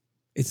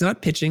 It's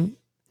not pitching.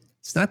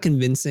 It's not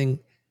convincing.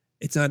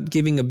 It's not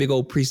giving a big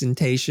old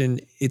presentation.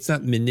 It's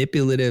not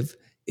manipulative.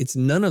 It's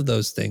none of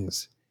those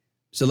things.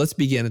 So let's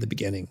begin at the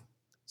beginning.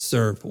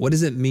 Serve. What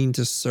does it mean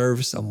to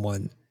serve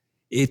someone?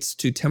 It's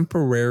to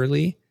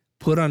temporarily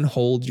put on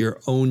hold your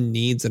own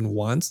needs and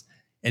wants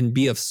and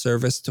be of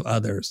service to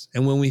others.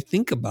 And when we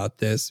think about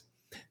this,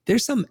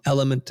 there's some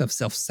element of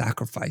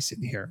self-sacrifice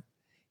in here.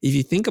 If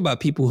you think about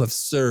people who have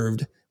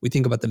served, we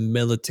think about the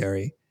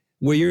military,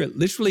 where you're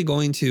literally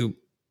going to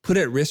put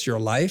at risk your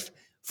life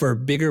for a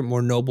bigger,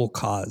 more noble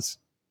cause.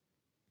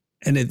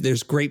 And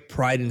there's great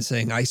pride in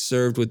saying, I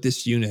served with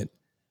this unit,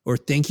 or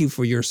thank you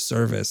for your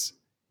service.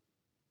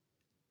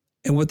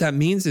 And what that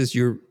means is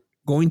you're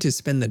going to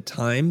spend the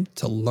time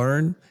to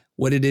learn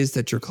what it is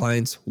that your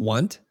clients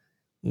want,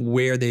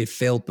 where they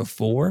failed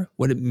before,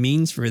 what it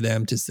means for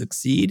them to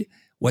succeed,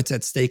 what's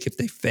at stake if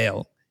they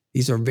fail.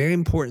 These are very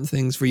important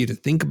things for you to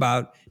think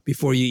about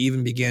before you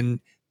even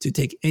begin to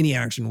take any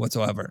action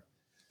whatsoever.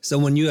 So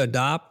when you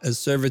adopt a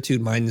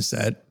servitude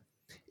mindset,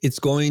 it's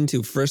going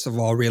to, first of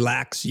all,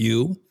 relax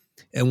you.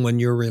 And when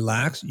you're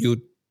relaxed,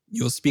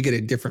 you'll speak at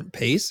a different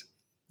pace.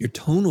 Your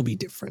tone will be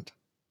different.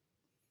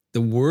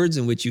 The words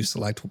in which you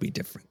select will be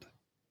different.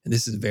 And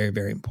this is very,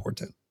 very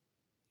important.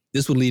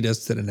 This will lead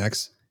us to the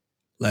next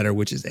letter,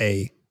 which is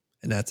A,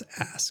 and that's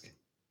ask.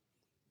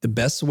 The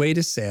best way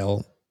to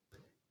sell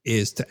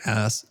is to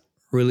ask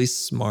really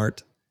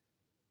smart,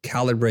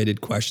 calibrated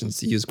questions,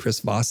 to use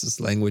Chris Voss's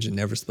language, and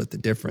never split the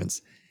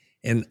difference.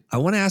 And I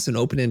want to ask an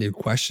open-ended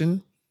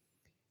question,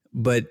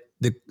 but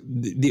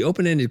the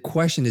open-ended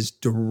question is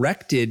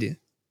directed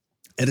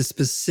at a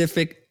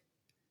specific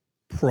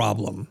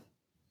problem.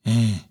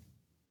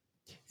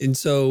 And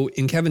so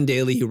in Kevin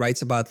Daly, he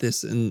writes about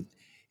this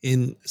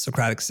in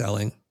Socratic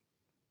Selling.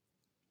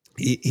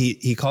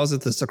 He calls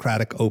it the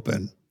Socratic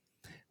Open,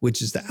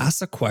 which is to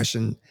ask a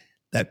question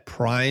that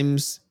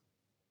primes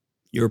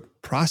your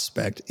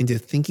prospect into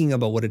thinking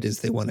about what it is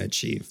they want to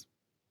achieve.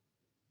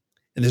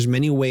 And there's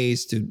many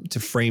ways to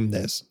frame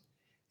this.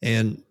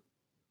 And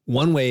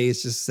one way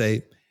is just to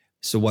say,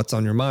 so what's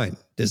on your mind?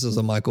 This is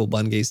a Michael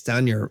Bungay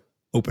Stanier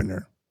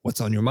opener.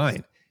 What's on your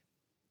mind?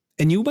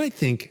 And you might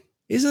think,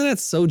 isn't that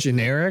so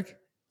generic?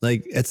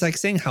 Like, it's like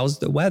saying, how's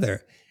the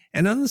weather?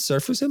 And on the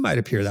surface, it might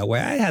appear that way.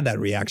 I had that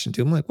reaction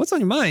too. I'm like, what's on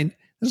your mind?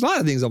 There's a lot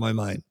of things on my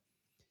mind.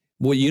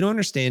 What you don't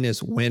understand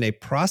is when a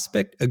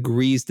prospect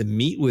agrees to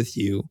meet with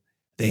you,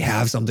 they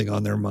have something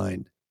on their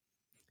mind.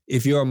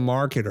 If you're a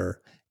marketer,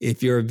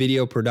 if you're a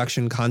video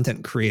production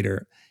content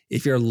creator,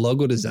 if you're a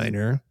logo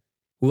designer,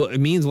 well, it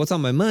means what's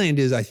on my mind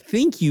is I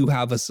think you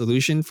have a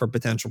solution for a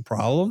potential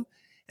problem.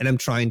 and I'm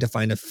trying to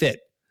find a fit.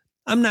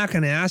 I'm not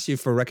going to ask you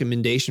for a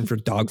recommendation for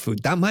dog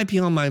food. That might be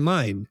on my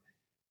mind,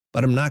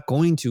 but I'm not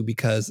going to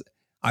because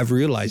I've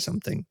realized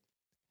something.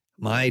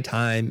 My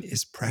time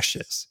is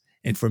precious.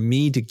 And for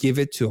me to give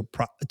it to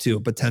a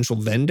potential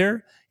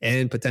vendor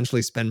and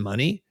potentially spend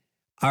money,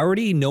 I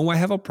already know I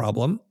have a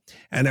problem.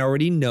 And I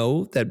already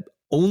know that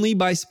only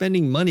by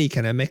spending money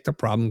can I make the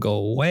problem go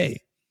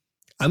away.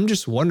 I'm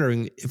just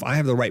wondering if I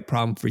have the right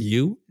problem for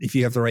you, if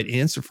you have the right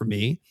answer for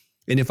me,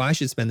 and if I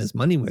should spend this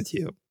money with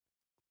you.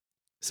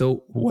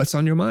 So what's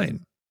on your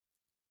mind?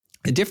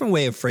 A different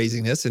way of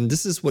phrasing this, and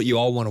this is what you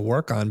all want to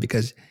work on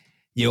because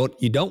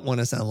you don't want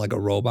to sound like a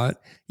robot.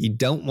 You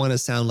don't want to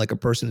sound like a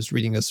person who's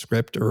reading a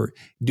script or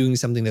doing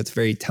something that's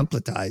very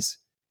templatized.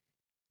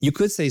 You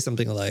could say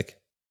something like,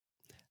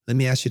 let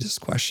me ask you this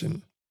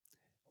question.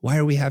 Why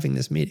are we having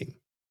this meeting?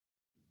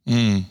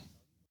 And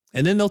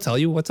then they'll tell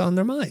you what's on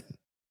their mind.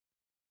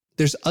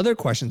 There's other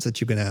questions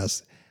that you can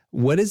ask.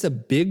 What is a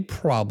big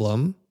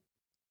problem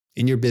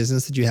in your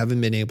business that you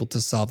haven't been able to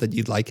solve that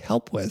you'd like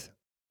help with?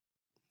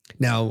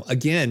 Now,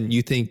 again,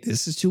 you think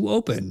this is too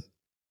open,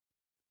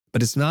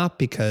 but it's not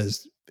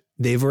because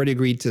they've already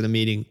agreed to the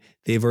meeting.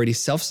 They've already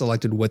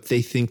self-selected what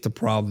they think the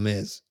problem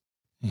is.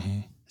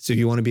 So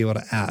you want to be able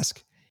to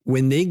ask.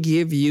 When they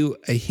give you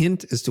a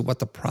hint as to what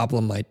the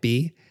problem might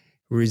be,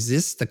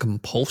 resist the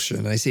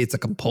compulsion. I say it's a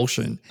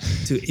compulsion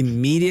to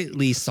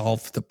immediately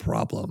solve the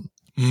problem.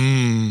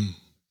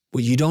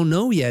 What you don't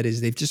know yet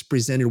is they've just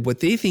presented what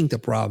they think the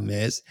problem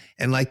is.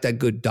 And like that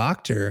good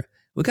doctor,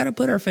 we got to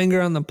put our finger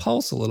on the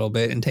pulse a little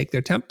bit and take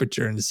their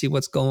temperature and see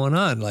what's going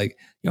on. Like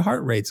your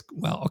heart rate's,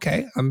 well,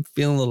 okay, I'm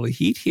feeling a little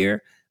heat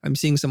here. I'm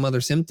seeing some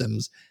other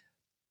symptoms.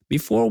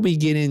 Before we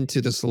get into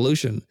the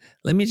solution,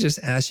 let me just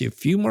ask you a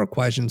few more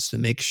questions to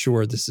make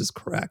sure this is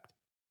correct.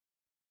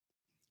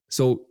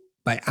 So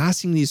by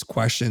asking these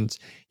questions,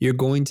 you're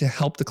going to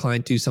help the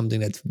client do something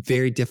that's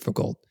very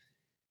difficult.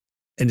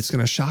 And it's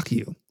going to shock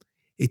you.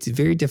 It's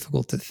very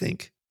difficult to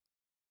think.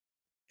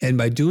 And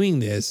by doing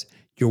this,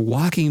 you're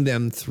walking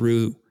them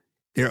through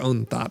their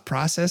own thought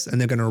process and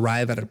they're going to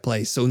arrive at a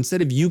place. So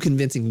instead of you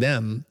convincing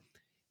them,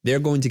 they're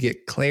going to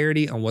get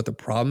clarity on what the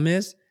problem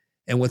is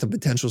and what the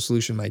potential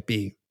solution might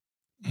be.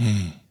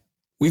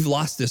 We've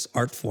lost this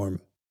art form,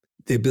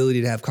 the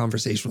ability to have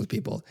conversation with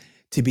people,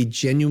 to be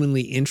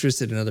genuinely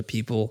interested in other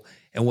people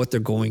and what they're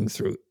going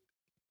through.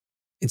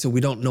 And so we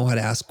don't know how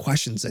to ask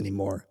questions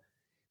anymore.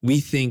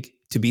 We think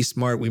to be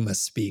smart, we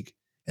must speak.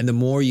 And the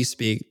more you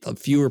speak, the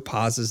fewer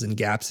pauses and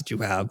gaps that you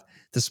have,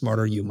 the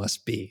smarter you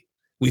must be.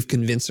 We've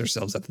convinced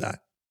ourselves of that.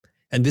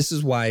 And this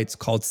is why it's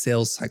called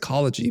sales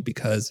psychology,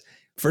 because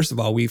first of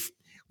all, we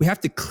have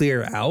to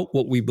clear out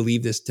what we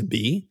believe this to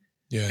be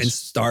and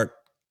start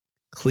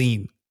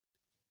clean,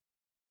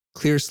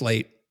 clear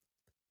slate.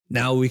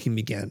 Now we can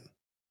begin.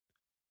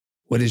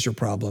 What is your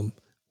problem?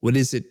 What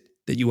is it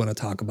that you want to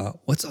talk about?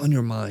 What's on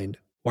your mind?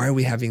 Why are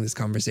we having this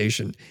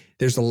conversation?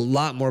 There's a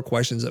lot more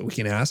questions that we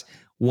can ask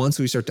once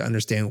we start to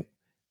understand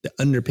the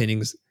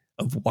underpinnings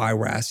of why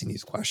we're asking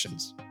these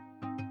questions.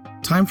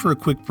 Time for a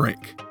quick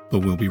break, but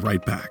we'll be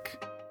right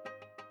back.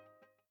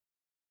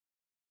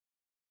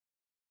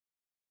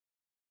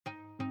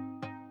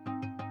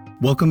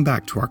 Welcome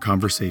back to our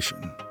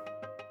conversation.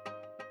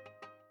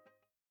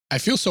 I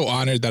feel so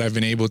honored that I've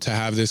been able to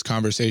have this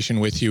conversation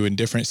with you in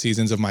different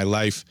seasons of my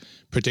life,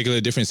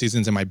 particularly different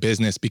seasons in my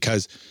business,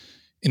 because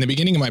in the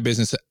beginning of my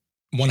business,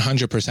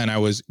 100% I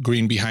was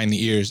green behind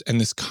the ears.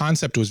 And this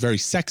concept was very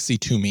sexy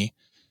to me,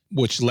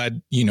 which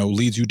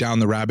leads you down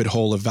the rabbit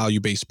hole of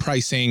value-based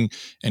pricing.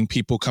 And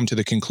people come to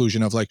the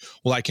conclusion of like,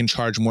 well, I can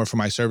charge more for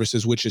my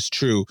services, which is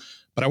true.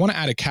 But I want to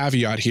add a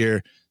caveat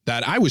here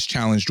that I was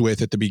challenged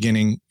with at the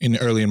beginning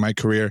early in my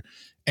career,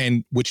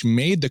 and which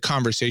made the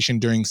conversation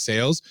during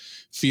sales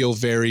feel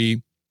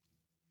very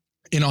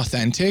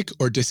inauthentic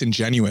or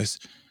disingenuous.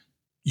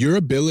 Your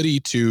ability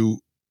to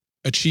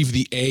achieve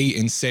the A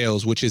in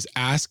sales, which is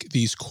ask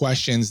these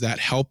questions that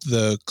help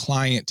the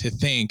client to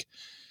think,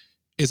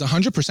 is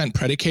 100%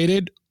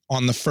 predicated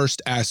on the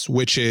first S,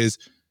 which is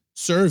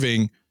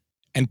serving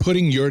and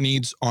putting your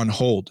needs on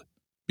hold.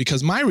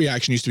 Because my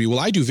reaction used to be, well,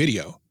 I do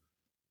video.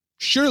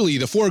 Surely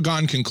the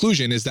foregone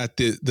conclusion is that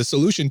the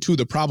solution to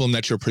the problem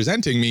that you're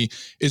presenting me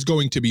is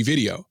going to be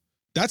video.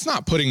 That's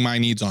not putting my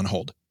needs on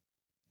hold.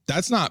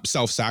 That's not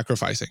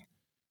self-sacrificing.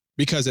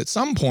 Because at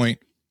some point,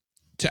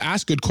 to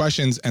ask good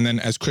questions, and then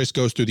as Chris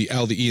goes through the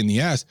L, the E, and the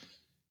S,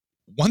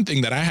 one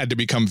thing that I had to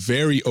become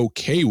very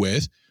okay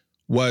with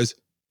was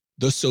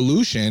the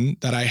solution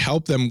that I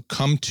help them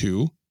come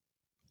to,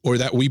 or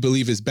that we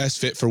believe is best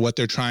fit for what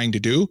they're trying to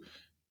do,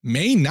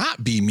 may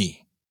not be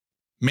me,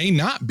 may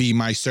not be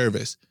my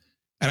service.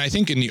 And I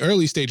think in the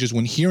early stages,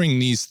 when hearing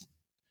these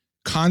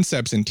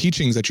concepts and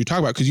teachings that you talk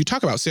about, because you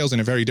talk about sales in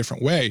a very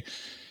different way,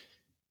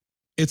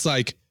 it's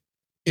like,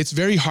 it's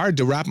very hard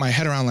to wrap my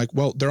head around like,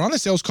 well, they're on a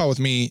sales call with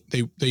me.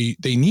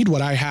 They need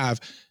what I have.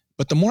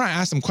 But the more I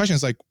ask them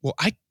questions like, well,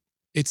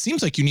 it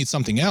seems like you need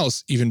something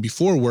else even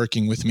before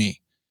working with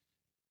me.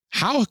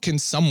 How can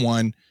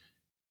someone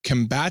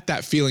combat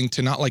that feeling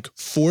to not like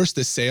force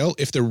the sale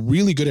if they're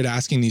really good at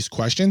asking these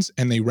questions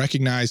and they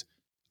recognize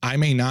I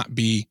may not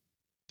be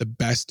the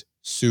best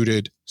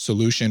suited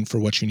solution for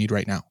what you need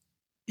right now?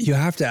 You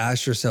have to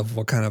ask yourself,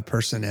 what kind of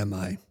person am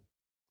I?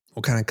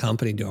 What kind of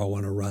company do I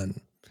want to run?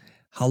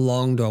 How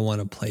long do I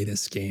want to play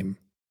this game?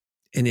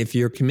 And if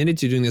you're committed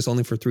to doing this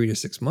only for 3 to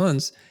 6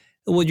 months,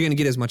 well, you're going to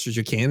get as much as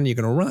you can and you're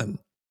going to run.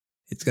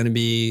 It's going to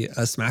be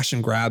a smash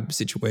and grab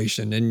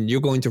situation and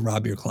you're going to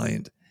rob your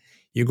client.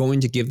 You're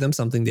going to give them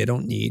something they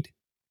don't need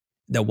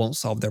that won't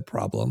solve their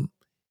problem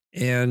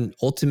and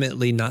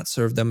ultimately not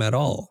serve them at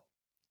all.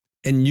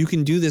 And you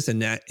can do this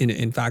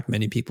in fact,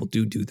 many people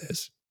do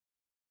this.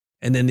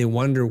 And then they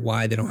wonder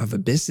why they don't have a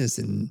business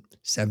in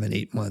 7,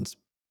 8 months.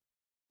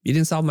 You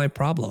didn't solve my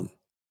problem.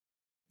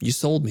 You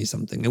sold me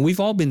something. And we've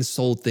all been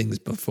sold things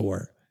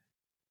before.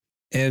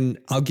 And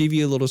I'll give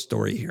you a little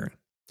story here.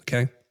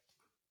 Okay.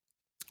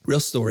 Real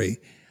story.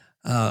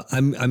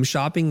 I'm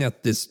shopping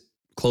at this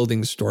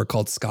clothing store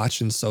called Scotch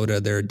and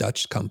Soda. They're a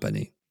Dutch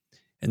company.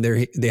 And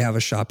they have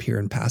a shop here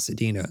in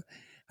Pasadena.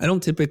 I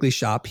don't typically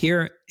shop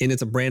here, and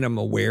it's a brand I'm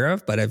aware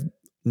of, but I've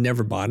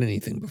never bought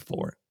anything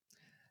before.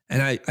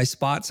 And I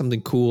spot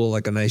something cool,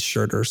 like a nice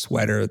shirt or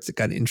sweater. It's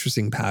got an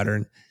interesting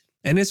pattern.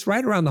 And it's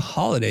right around the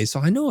holidays, so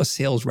I know a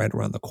sale's right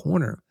around the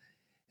corner.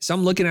 So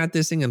I'm looking at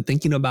this thing, I'm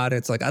thinking about it.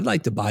 It's like, I'd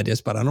like to buy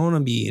this, but I don't want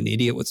to be an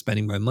idiot with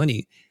spending my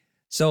money.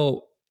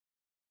 So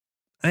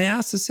I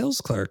asked the sales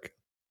clerk,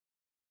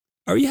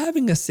 are you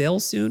having a sale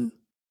soon?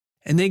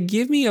 And they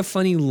give me a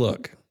funny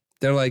look.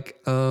 They're like,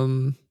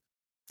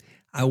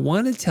 I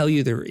want to tell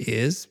you there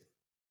is,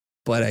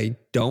 but I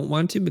don't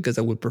want to because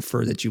I would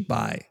prefer that you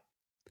buy.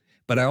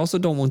 But I also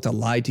don't want to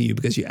lie to you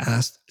because you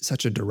asked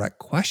such a direct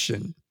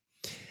question.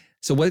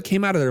 So what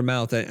came out of their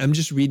mouth, I'm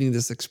just reading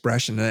this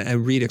expression, and I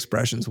read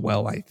expressions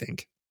well, I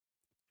think.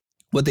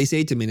 What they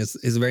say to me is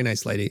a very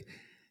nice lady.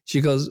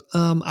 She goes,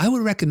 I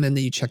would recommend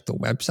that you check the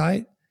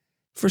website.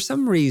 For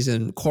some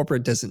reason,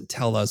 corporate doesn't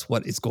tell us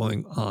what is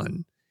going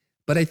on,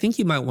 but I think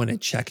you might want to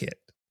check it.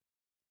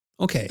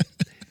 Okay.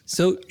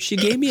 So she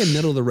gave me a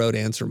middle of the road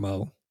answer,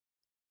 Mo.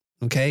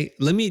 Okay.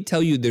 Let me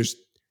tell you, there's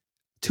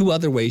 2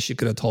 other ways she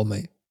could have told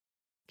me.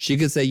 She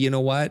could say, you know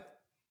what?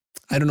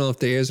 I don't know if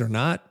there is or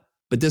not,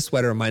 but this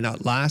sweater might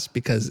not last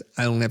because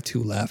I only have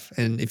 2 left.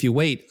 And if you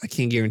wait, I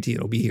can't guarantee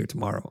it'll be here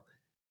tomorrow.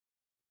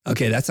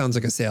 Okay. That sounds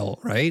like a sale,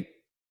 right?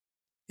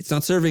 It's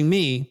not serving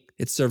me.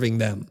 It's serving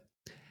them.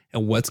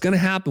 And what's going to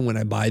happen when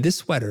I buy this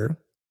sweater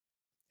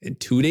and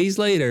 2 days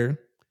later,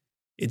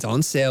 it's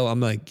on sale. I'm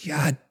like,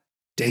 God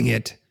dang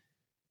it.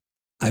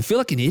 I feel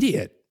like an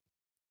idiot.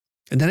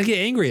 And then I get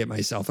angry at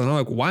myself. And I'm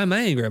like, why am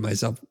I angry at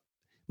myself?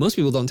 Most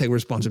people don't take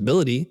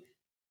responsibility.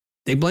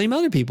 They blame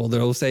other people.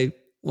 They'll say,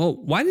 well,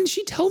 why didn't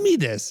she tell me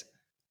this?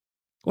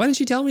 Why didn't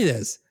she tell me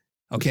this?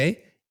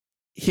 Okay.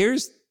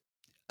 Here's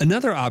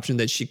another option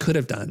that she could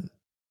have done.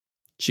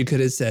 She could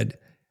have said,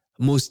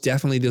 most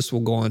definitely this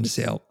will go on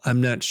sale.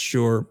 I'm not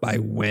sure by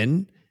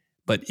when,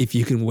 but if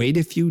you can wait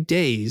a few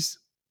days,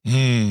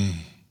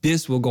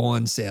 this will go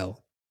on sale.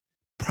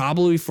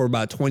 Probably for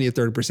about 20 or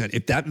 30%.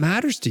 If that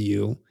matters to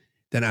you,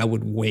 then I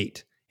would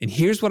wait. And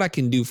here's what I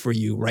can do for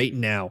you right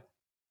now.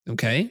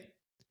 Okay?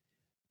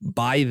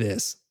 Buy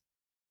this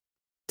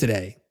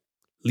today.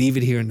 Leave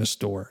it here in the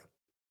store.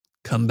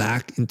 Come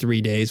back in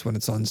 3 days when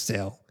it's on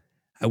sale.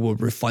 I will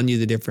refund you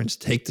the difference.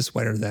 Take the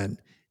sweater then.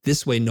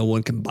 This way, no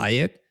one can buy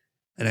it.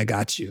 And I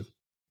got you.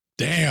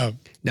 Damn.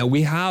 Now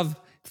we have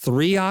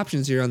 3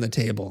 options here on the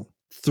table.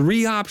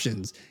 3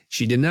 options.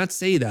 She did not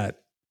say that.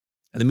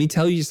 And let me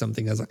tell you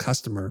something as a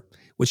customer.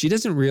 What she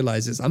doesn't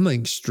realize is I'm an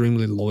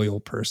extremely loyal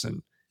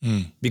person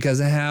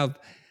because I have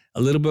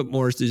a little bit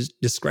more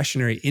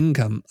discretionary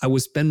income. I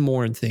would spend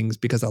more on things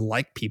because I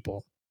like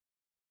people.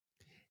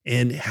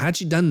 And had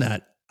she done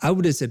that, I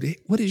would have said, hey,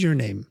 what is your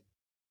name?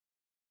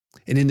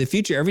 And in the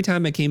future, every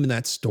time I came in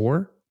that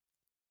store,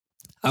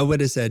 I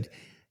would have said,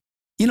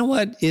 you know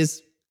what,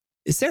 is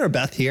Sarah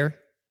Beth here?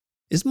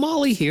 Is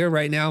Molly here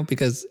right now?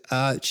 Because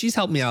she's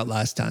helped me out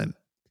last time.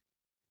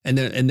 And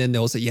then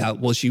they'll say, yeah,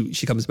 well,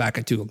 she comes back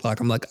at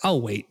 2:00. I'm like,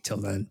 I'll wait till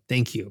then.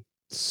 Thank you.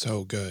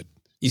 So good.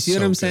 You see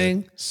what I'm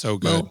saying? So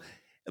good. Well,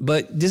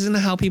 but this isn't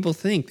how people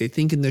think. They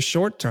think in the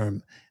short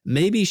term.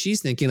 Maybe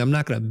she's thinking, I'm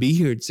not going to be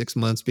here in 6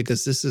 months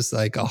because this is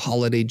like a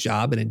holiday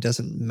job and it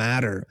doesn't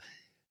matter.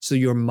 So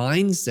your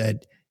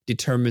mindset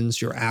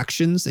determines your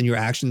actions, and your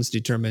actions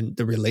determine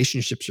the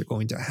relationships you're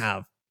going to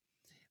have.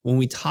 When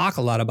we talk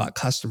a lot about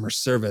customer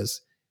service,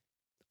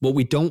 what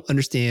we don't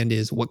understand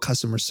is what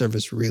customer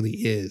service really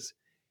is.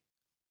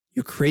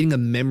 You're creating a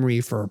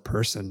memory for a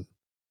person.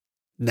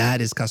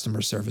 That is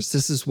customer service.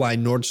 This is why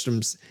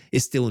Nordstrom's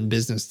is still in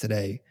business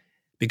today,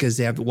 because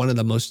they have one of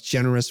the most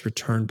generous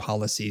return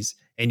policies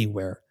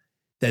anywhere.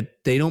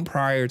 That they don't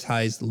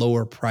prioritize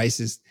lower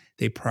prices,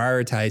 they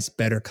prioritize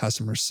better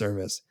customer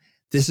service.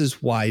 This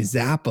is why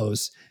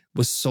Zappos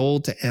was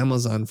sold to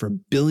Amazon for $1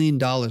 billion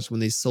when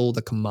they sold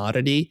a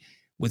commodity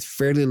with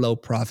fairly low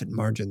profit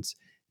margins,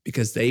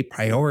 because they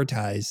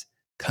prioritize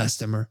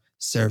customer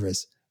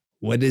service.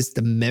 What is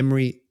the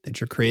memory that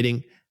you're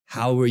creating?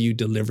 How are you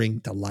delivering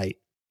delight?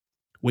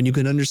 When you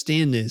can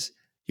understand this,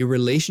 your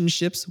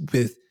relationships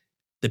with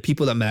the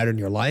people that matter in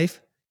your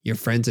life, your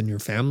friends and your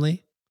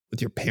family,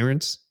 with your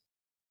parents,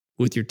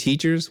 with your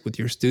teachers, with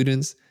your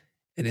students,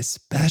 and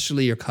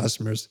especially your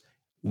customers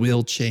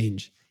will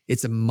change.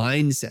 It's a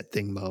mindset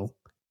thing, Mo.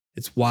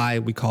 It's why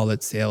we call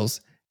it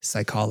sales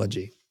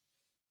psychology.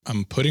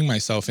 I'm putting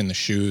myself in the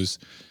shoes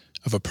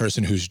of a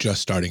person who's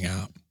just starting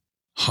out,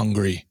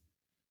 hungry,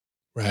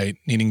 right?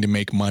 Needing to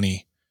make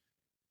money.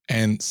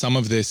 And some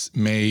of this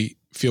may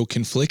feel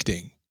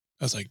conflicting.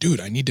 I was like, dude,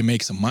 I need to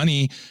make some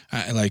money.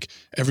 Like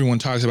everyone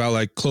talks about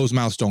like closed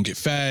mouths don't get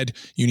fed.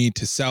 You need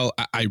to sell.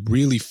 I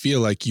really feel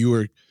like you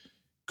are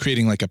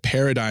creating like a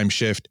paradigm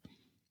shift.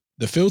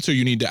 The filter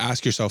you need to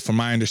ask yourself, from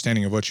my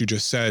understanding of what you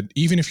just said,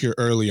 even if you're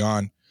early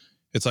on,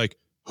 it's like,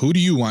 who do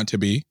you want to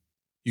be?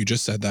 You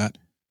just said that.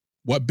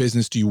 What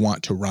business do you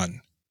want to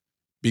run?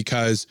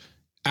 Because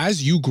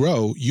as you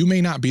grow, you may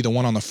not be the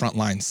one on the front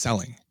line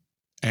selling.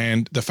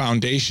 And the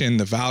foundation,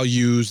 the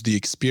values, the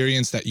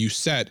experience that you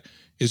set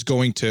is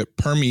going to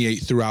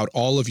permeate throughout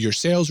all of your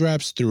sales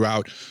reps,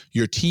 throughout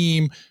your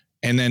team,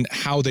 and then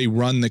how they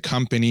run the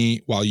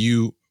company while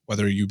you,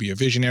 whether you be a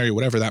visionary,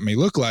 whatever that may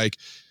look like,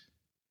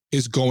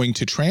 is going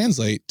to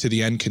translate to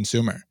the end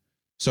consumer.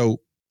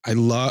 So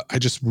I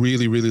just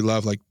really, really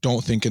love, like,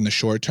 don't think in the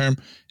short term.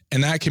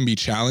 And that can be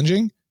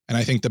challenging. And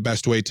I think the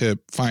best way to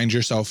find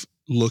yourself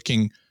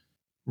looking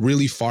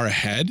really far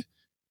ahead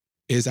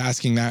is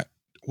asking that,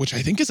 which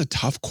I think is a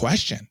tough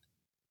question.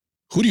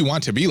 Who do you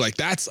want to be? Like,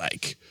 that's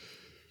like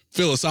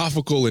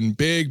philosophical and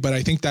big, but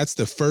I think that's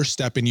the first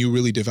step in you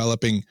really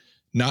developing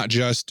not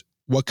just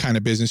what kind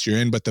of business you're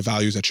in, but the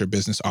values that your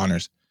business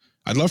honors.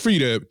 I'd love for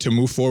you to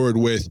move forward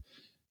with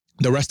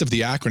the rest of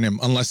the acronym,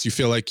 unless you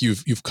feel like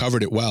you've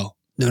covered it well.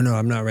 No,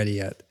 I'm not ready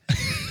yet.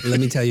 Let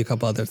me tell you a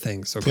couple other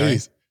things, okay?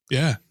 Please.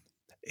 Yeah.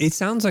 It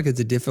sounds like it's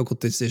a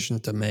difficult decision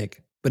to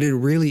make, but it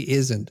really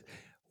isn't.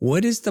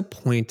 What is the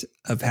point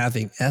of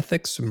having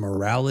ethics,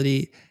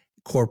 morality,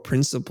 core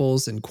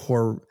principles, and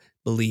core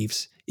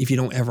beliefs if you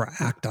don't ever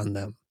act on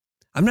them?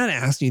 I'm not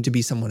asking you to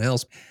be someone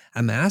else.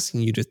 I'm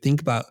asking you to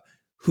think about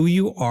who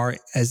you are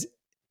as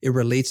it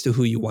relates to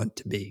who you want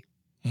to be.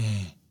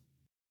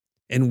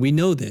 And we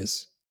know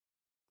this.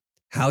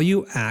 How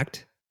you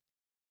act,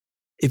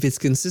 if it's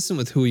consistent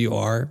with who you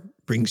are,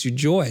 brings you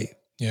joy.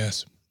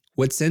 Yes.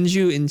 What sends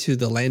you into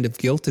the land of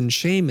guilt and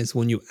shame is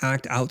when you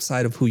act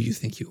outside of who you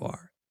think you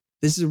are.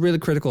 This is a really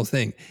critical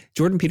thing.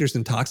 Jordan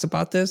Peterson talks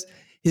about this.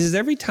 He says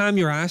every time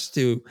you're asked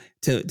to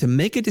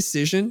make a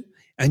decision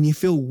and you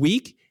feel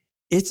weak,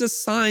 it's a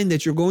sign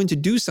that you're going to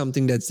do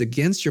something that's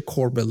against your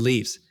core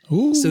beliefs.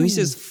 Ooh. So he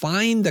says,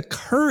 find the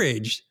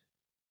courage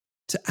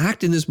to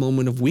act in this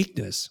moment of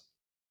weakness.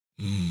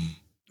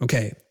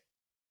 Okay.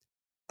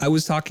 I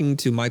was talking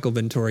to Michael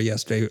Ventura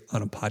yesterday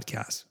on a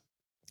podcast.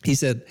 He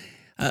said,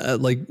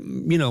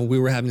 we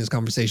were having this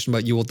conversation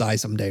about you will die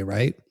someday,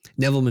 right?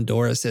 Neville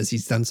Medora says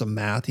he's done some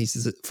math. He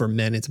says for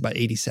men, it's about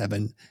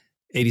 87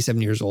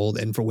 years old.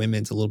 And for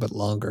women, it's a little bit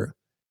longer.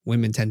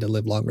 Women tend to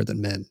live longer than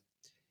men.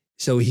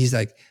 So he's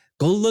like,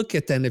 go look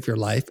at the end of your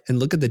life and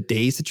look at the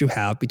days that you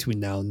have between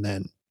now and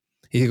then.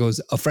 He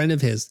goes, a friend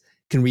of his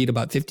can read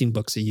about 15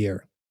 books a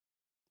year.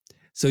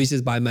 So he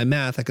says, by my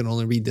math, I can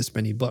only read this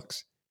many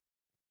books.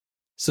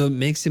 So it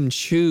makes him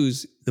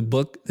choose the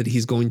book that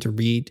he's going to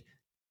read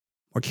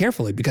more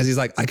carefully because he's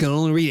like, I can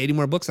only read 80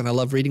 more books and I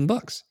love reading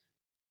books.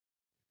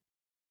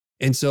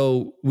 And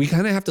so we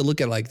kind of have to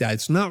look at it like that.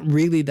 It's not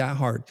really that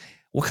hard.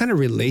 What kind of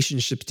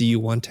relationships do you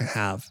want to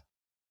have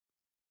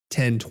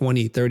 10,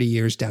 20, 30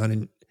 years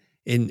down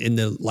in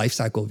the life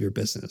cycle of your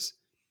business?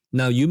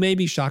 Now, you may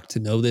be shocked to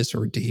know this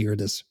or to hear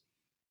this.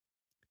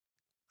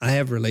 I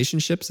have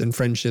relationships and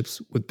friendships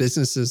with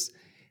businesses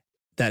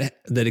that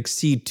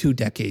exceed 2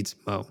 decades,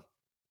 Mo.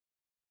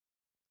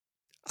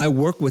 I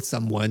work with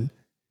someone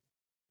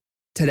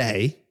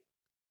today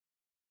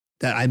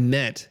that I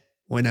met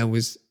when I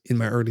was in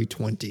my early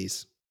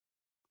 20s,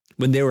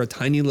 when they were a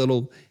tiny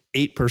little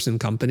 8-person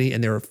company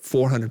and they're a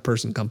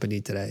 400-person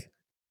company today.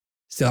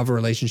 Still have a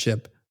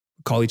relationship,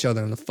 call each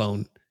other on the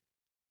phone,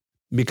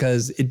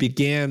 because it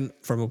began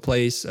from a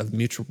place of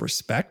mutual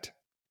respect,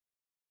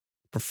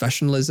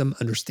 professionalism,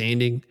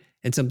 understanding,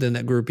 and something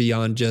that grew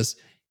beyond just,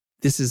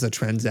 this is a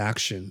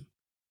transaction.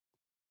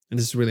 And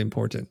this is really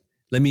important.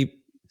 Let me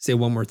say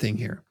one more thing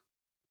here.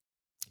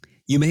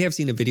 You may have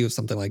seen a video of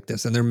something like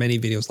this, and there are many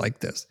videos like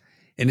this.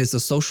 And it's a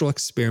social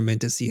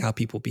experiment to see how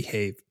people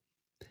behave.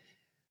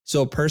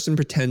 So a person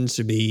pretends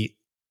to be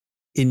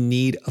in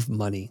need of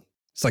money.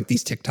 It's like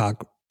these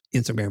TikTok,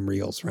 Instagram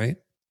reels, right?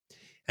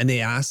 And they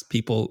ask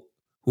people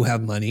who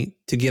have money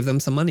to give them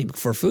some money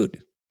for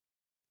food.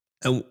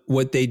 And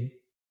what they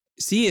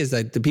see is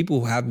that the people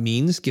who have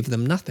means give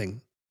them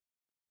nothing,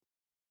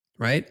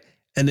 right?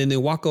 And then they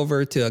walk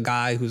over to a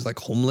guy who's like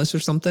homeless or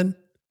something.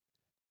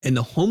 And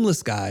the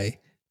homeless guy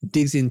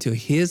digs into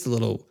his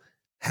little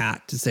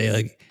hat to say,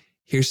 like,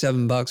 here's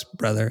 $7,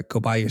 brother, go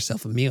buy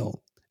yourself a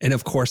meal. And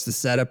of course, the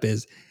setup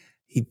is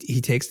he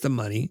takes the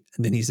money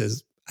and then he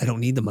says, I don't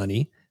need the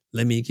money.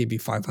 let me give you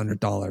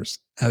 $500.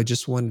 I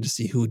just wanted to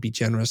see who would be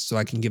generous so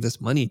I can give this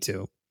money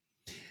to.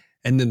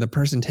 And then the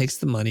person takes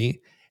the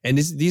money. And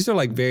these are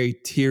like very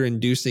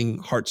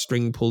tear-inducing,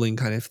 heartstring pulling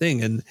kind of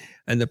thing.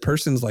 And the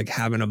person's like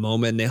having a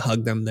moment and they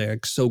hug them. They're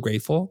like so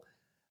grateful.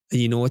 And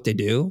you know what they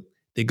do?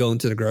 They go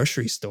into the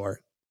grocery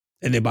store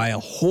and they buy a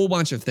whole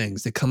bunch of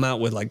things. They come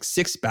out with like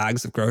 6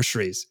 bags of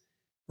groceries,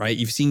 right?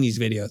 You've seen these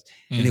videos.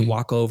 And they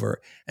walk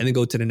over and they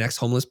go to the next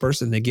homeless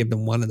person. And they give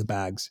them one of the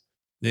bags.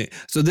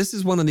 So this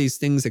is one of these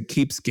things that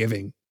keeps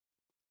giving.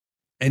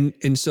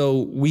 And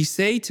so we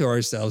say to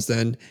ourselves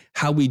then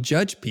how we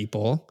judge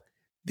people.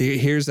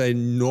 Here's a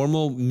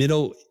normal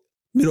middle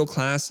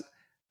class,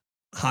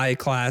 high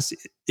class,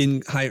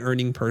 high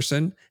earning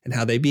person and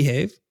how they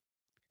behave.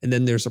 And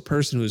then there's a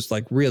person who's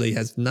like really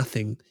has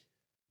nothing,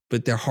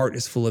 but their heart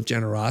is full of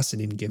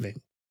generosity and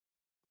giving.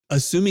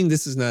 Assuming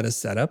this is not a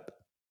setup,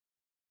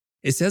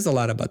 it says a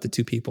lot about the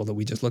two people that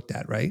we just looked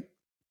at, right?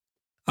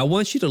 I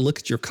want you to look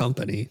at your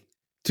company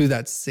through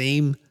that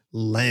same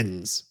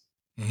lens.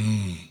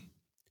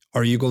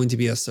 Are you going to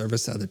be a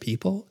service to other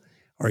people?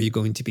 Or are you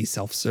going to be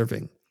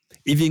self-serving?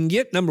 If you can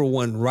get number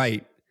 1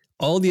 right,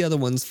 all the other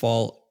ones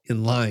fall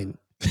in line.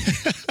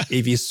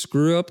 If you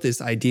screw up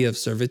this idea of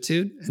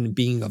servitude and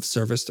being of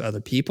service to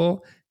other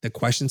people, the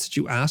questions that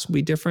you ask will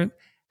be different.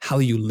 How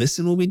you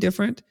listen will be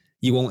different.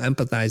 You won't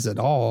empathize at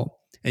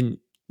all. And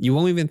you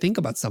won't even think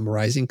about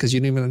summarizing because you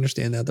don't even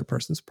understand the other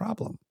person's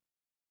problem.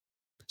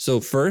 So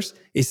first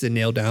is to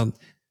nail down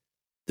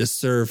the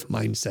serve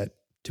mindset,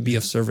 to be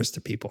of service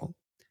to people.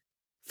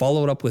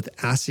 Follow it up with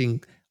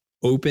asking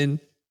open,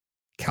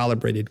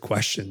 calibrated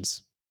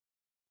questions.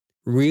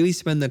 Really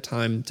spend the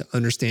time to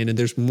understand, and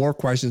there's more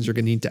questions you're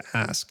going to need to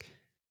ask.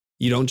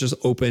 You don't just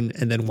open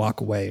and then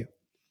walk away.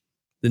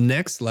 The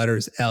next letter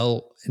is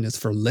L, and it's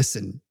for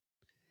listen.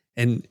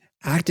 And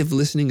active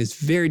listening is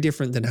very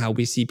different than how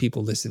we see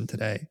people listen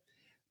today.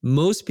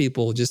 Most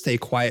people just stay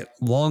quiet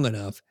long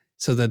enough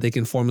so that they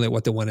can formulate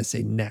what they want to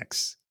say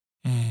next.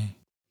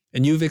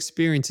 And you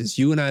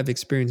and I have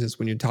experiences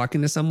when you're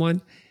talking to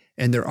someone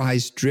and their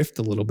eyes drift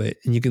a little bit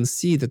and you can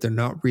see that they're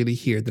not really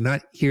here. They're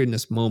not here in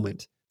this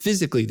moment.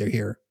 Physically, they're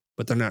here,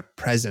 but they're not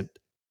present.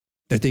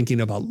 They're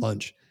thinking about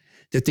lunch.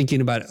 They're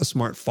thinking about a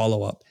smart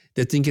follow-up.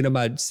 They're thinking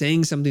about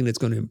saying something that's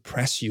going to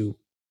impress you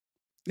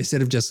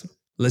instead of just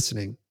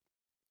listening.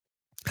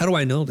 How do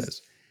I know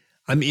this?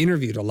 I'm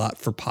interviewed a lot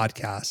for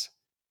podcasts,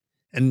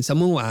 and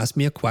someone will ask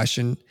me a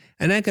question,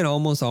 and I can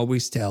almost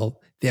always tell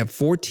they have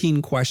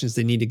 14 questions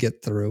they need to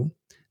get through.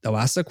 They'll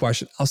ask the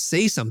question. I'll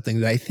say something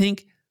that I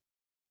think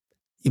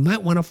you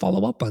might want to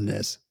follow up on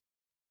this.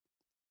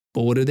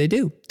 But what do?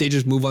 They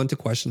just move on to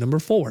question number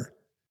 4.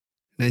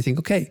 And I think,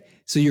 okay,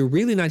 so you're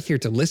really not here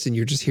to listen.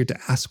 You're just here to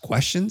ask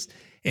questions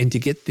and to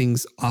get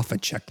things off a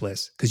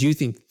checklist because you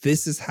think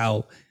this is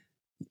how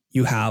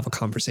you have a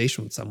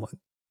conversation with someone.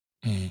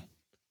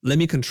 Let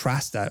me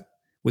contrast that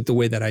with the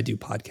way that I do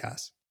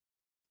podcasts.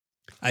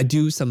 I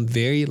do some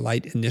very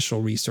light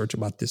initial research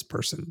about this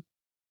person.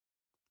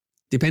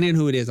 Depending on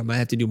who it is, I might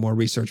have to do more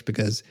research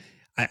because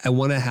I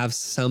want to have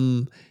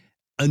some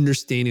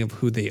understanding of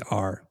who they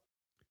are.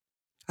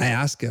 I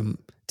ask them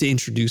to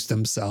introduce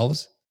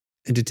themselves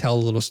and to tell a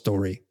little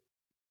story.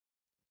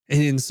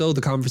 And so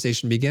the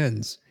conversation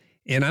begins.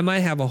 And I might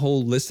have a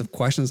whole list of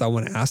questions I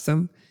want to ask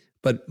them,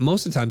 but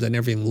most of the times I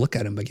never even look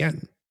at them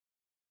again.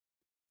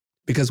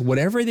 Because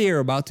whatever they are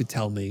about to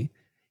tell me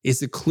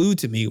is a clue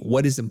to me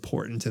what is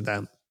important to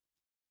them.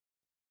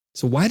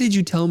 So why did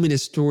you tell me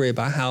this story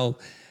about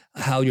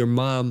how your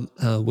mom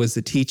was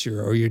a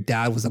teacher or your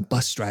dad was a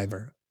bus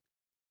driver?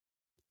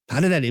 How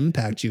did that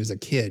impact you as a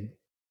kid?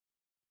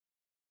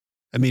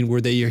 I mean,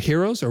 were they your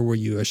heroes or were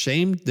you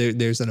ashamed?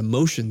 There's an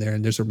emotion there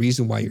and there's a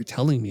reason why you're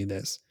telling me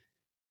this.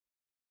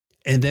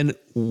 And then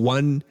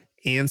one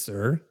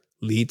answer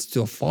leads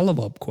to a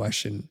follow-up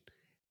question.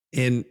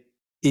 And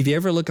if you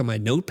ever look at my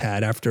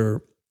notepad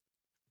after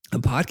a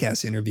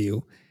podcast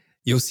interview,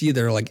 you'll see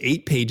there are like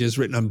 8 pages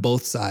written on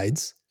both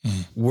sides.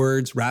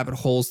 Words, rabbit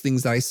holes,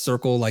 things that I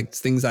circle, like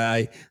things that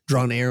I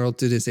draw an arrow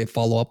to say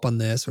follow up on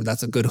this, or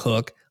that's a good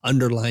hook,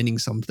 underlining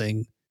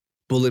something,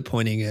 bullet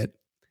pointing it.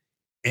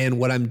 And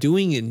what I'm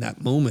doing in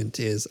that moment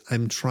is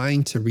I'm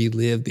trying to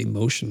relive the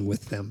emotion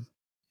with them.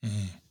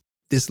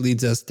 This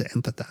leads us to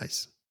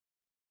empathize.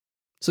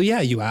 So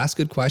yeah, you ask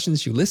good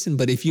questions, you listen,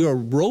 but if you're a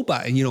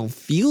robot and you don't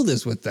feel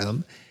this with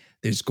them,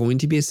 there's going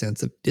to be a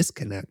sense of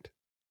disconnect.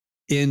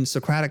 In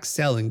Socratic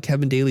Selling,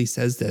 Kevin Daly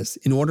says this: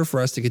 in order for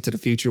us to get to the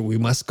future, we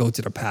must go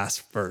to the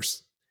past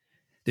first.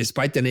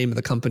 Despite the name of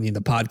the company and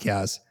the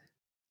podcast,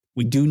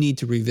 we do need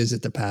to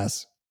revisit the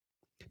past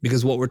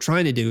because what we're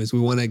trying to do is we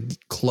want to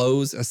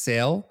close a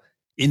sale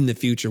in the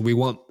future. We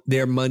want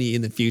their money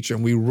in the future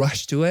and we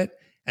rush to it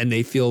and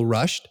they feel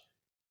rushed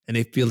and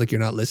they feel like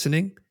you're not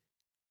listening.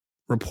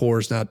 Rapport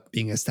is not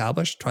being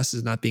established. Trust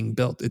is not being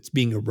built. It's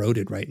being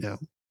eroded right now.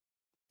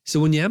 So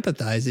when you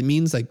empathize, it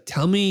means like,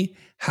 tell me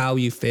how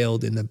you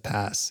failed in the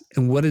past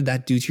and what did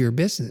that do to your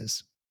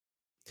business?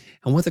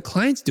 And what the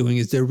client's doing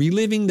is they're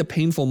reliving the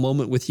painful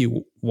moment with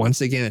you once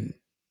again.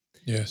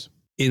 Yes.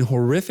 In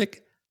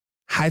horrific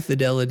high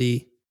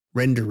fidelity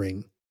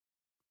rendering.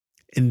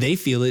 And they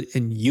feel it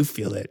and you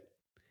feel it.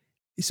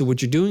 So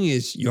what you're doing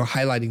is you're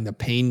highlighting the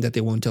pain that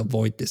they want to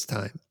avoid this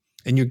time.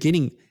 And you're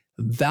getting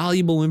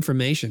valuable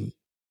information.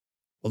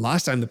 Well,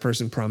 last time the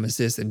person promised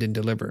this and didn't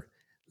deliver.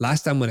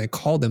 Last time when I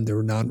called them, they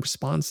were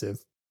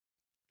non-responsive.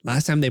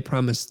 Last time they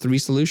promised 3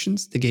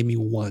 solutions, they gave me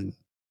 1.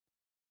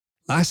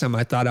 Last time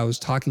I thought I was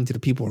talking to the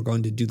people who are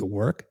going to do the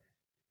work,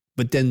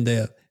 but then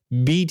the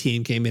B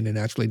team came in and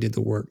actually did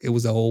the work. It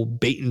was a whole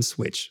bait and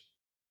switch.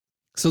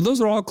 So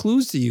those are all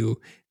clues to you.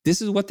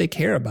 This is what they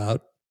care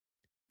about.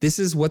 This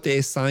is what they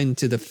assign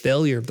to the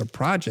failure of the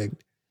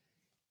project.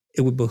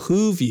 It would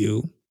behoove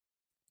you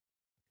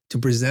to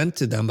present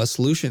to them a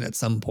solution at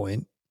some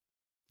point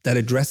that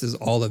addresses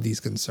all of these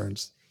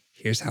concerns.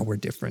 Here's how we're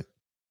different.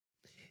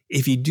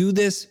 If you do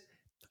this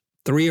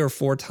 3 or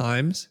 4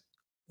 times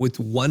with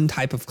one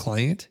type of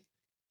client,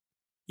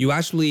 you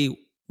actually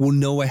will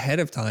know ahead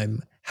of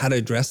time how to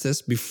address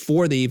this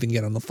before they even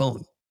get on the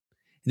phone.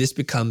 This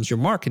becomes your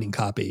marketing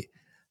copy.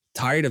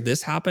 Tired of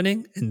this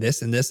happening and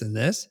this and this and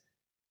this,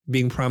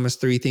 being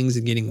promised 3 things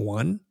and getting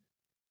 1,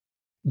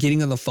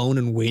 getting on the phone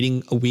and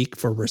waiting a week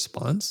for a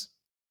response.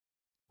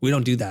 We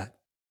don't do that.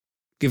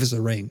 Give us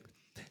a ring.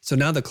 So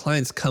now the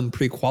clients come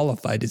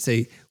pre-qualified to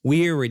say,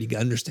 we already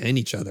understand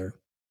each other.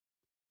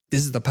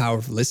 This is the power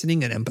of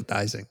listening and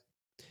empathizing.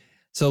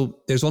 So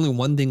there's only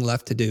one thing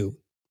left to do.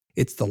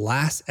 It's the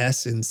last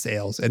S in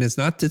sales, and it's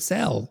not to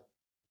sell.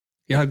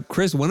 Yeah,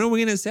 Chris, when are we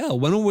going to sell?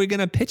 When are we going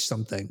to pitch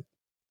something?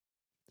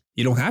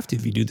 You don't have to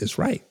if you do this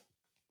right.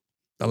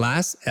 The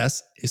last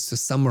S is to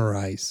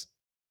summarize.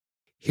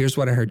 Here's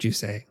what I heard you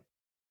say.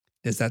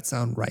 Does that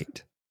sound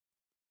right?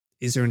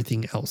 Is there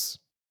anything else?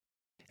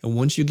 And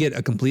once you get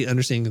a complete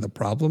understanding of the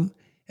problem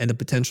and the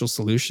potential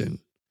solution,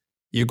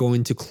 you're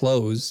going to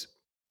close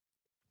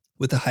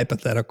with a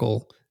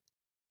hypothetical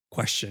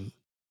question.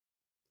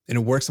 And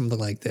it works something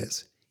like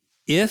this.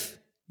 If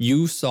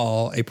you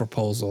saw a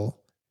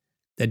proposal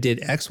that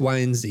did X, Y,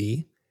 and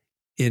Z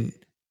in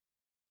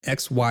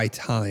XY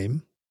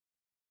time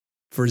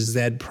for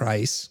Z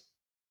price,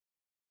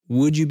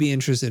 would you be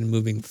interested in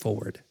moving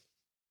forward?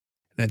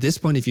 And at this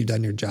point, if you've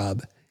done your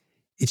job,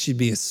 it should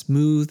be a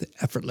smooth,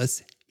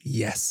 effortless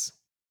yes.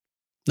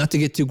 Not to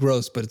get too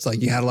gross, but it's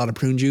like you had a lot of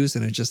prune juice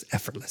and it's just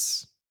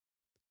effortless,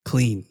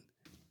 clean.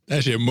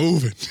 That shit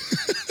moving.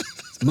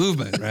 It's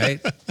movement, right?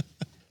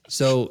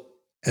 So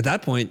at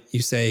that point,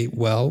 you say,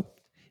 well,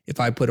 if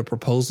I put a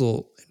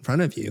proposal in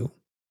front of you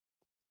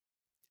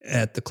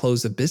at the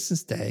close of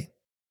business day,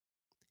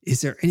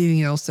 is there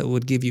anything else that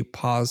would give you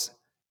pause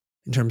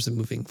in terms of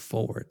moving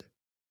forward?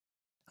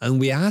 And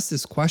we ask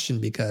this question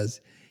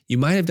because you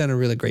might have done a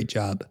really great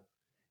job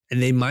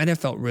and they might have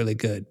felt really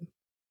good.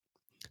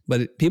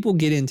 But people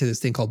get into this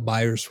thing called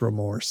buyer's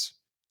remorse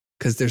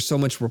because there's so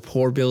much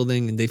rapport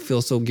building and they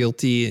feel so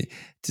guilty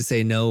to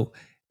say, no,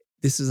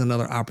 this is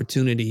another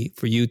opportunity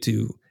for you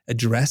to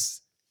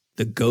address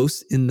the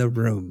ghost in the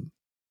room.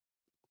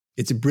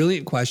 It's a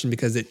brilliant question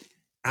because it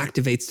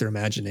activates their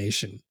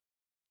imagination.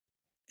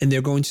 And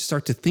they're going to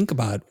start to think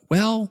about,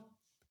 well,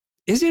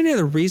 is there any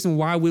other reason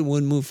why we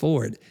wouldn't move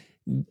forward?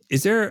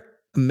 Is there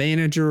a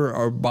manager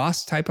or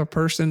boss type of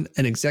person,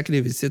 an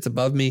executive who sits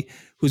above me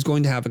who's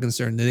going to have a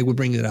concern? Then they would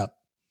bring it up.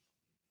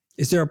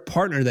 Is there a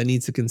partner that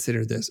needs to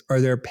consider this?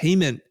 Are there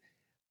payment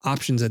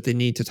options that they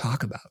need to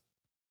talk about?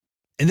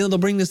 And then they'll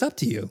bring this up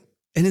to you.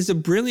 And it's a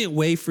brilliant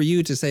way for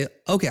you to say,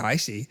 okay, I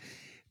see.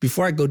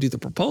 Before I go do the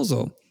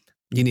proposal,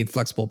 you need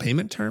flexible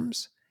payment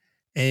terms.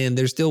 And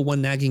there's still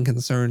one nagging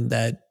concern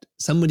that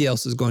somebody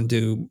else is going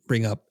to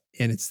bring up,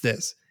 and it's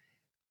this.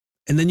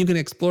 And then you can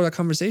explore that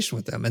conversation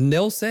with them. And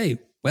they'll say,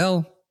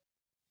 well,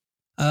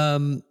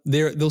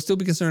 they'll still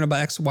be concerned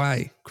about X,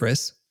 Y,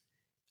 Chris.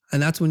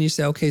 And that's when you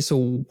say, okay,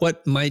 so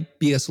what might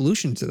be a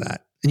solution to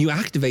that? And you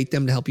activate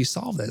them to help you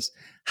solve this.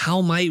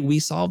 How might we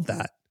solve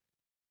that?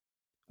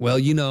 Well,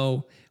 you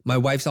know, my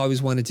wife's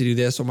always wanted to do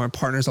this, or my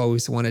partner's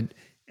always wanted,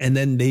 and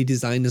then they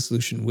design the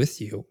solution with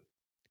you.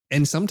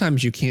 And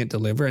sometimes you can't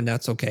deliver, and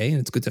that's okay, and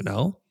it's good to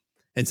know.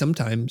 And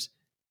sometimes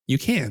you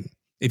can.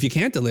 If you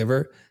can't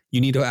deliver, you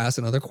need to ask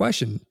another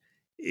question.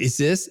 Is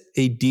this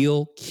a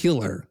deal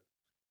killer?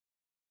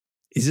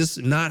 Is this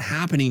not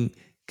happening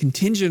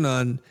contingent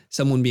on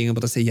someone being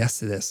able to say yes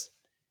to this?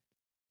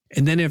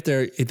 And then if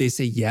they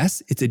say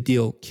yes, it's a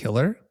deal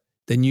killer,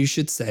 then you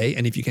should say,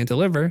 and if you can't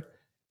deliver,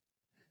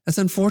 that's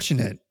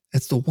unfortunate.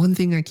 That's the one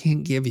thing I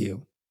can't give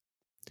you.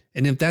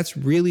 And if that's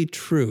really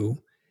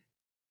true,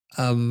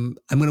 I'm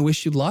going to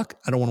wish you luck.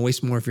 I don't want to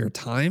waste more of your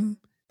time.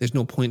 There's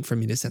no point for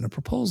me to send a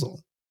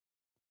proposal.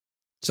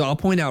 So I'll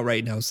point out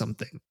right now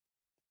something.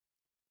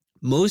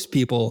 Most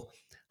people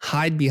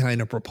hide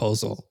behind a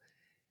proposal.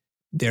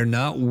 They're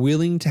not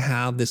willing to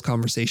have this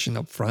conversation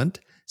up front.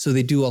 So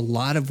they do a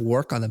lot of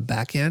work on the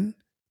back end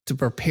to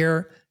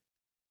prepare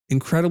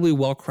incredibly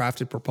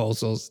well-crafted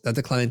proposals that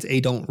the clients,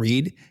 don't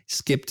read,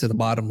 skip to the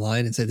bottom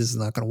line and say, this is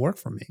not going to work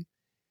for me.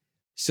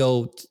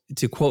 So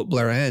to quote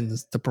Blair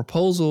Enns, the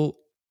proposal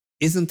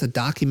isn't the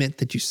document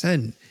that you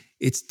send,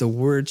 it's the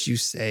words you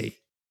say.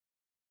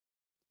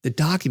 The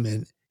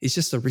document It's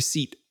just a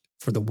receipt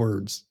for the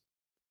words.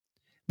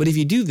 But if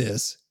you do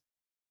this,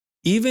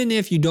 even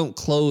if you don't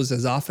close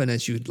as often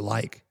as you'd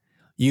like,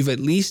 you've at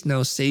least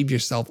now saved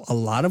yourself a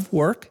lot of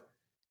work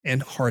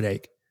and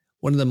heartache.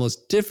 One of the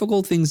most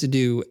difficult things to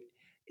do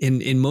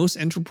in most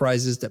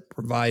enterprises that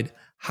provide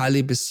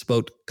highly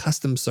bespoke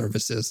custom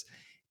services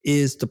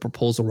is the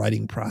proposal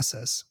writing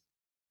process.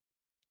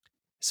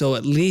 So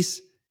at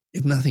least,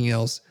 if nothing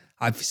else,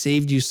 I've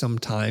saved you some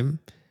time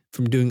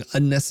from doing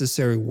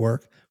unnecessary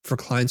work for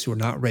clients who are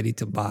not ready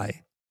to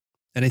buy.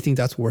 And I think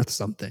that's worth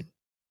something.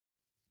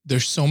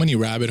 There's so many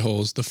rabbit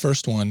holes. The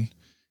first one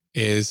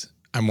is,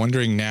 I'm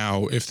wondering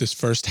now if this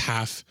first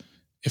half,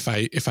 if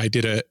I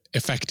did a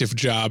effective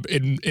job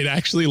in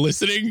actually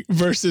listening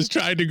versus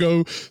trying to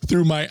go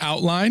through my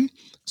outline.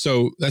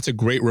 So that's a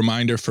great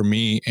reminder for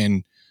me.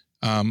 And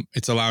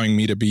it's allowing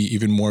me to be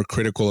even more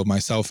critical of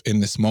myself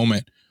in this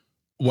moment.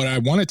 What I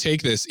want to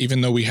take this,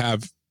 even though we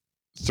have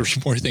 3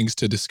 more things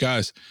to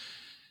discuss,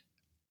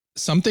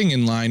 something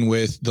in line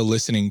with the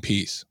listening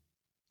piece.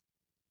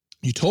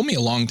 You told me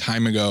a long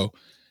time ago,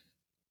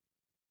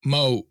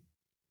 Mo,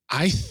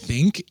 I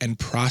think and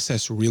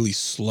process really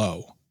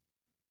slow.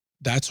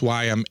 That's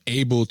why I'm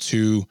able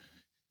to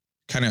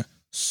kind of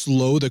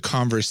slow the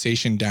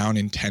conversation down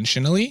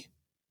intentionally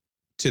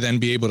to then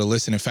be able to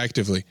listen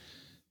effectively.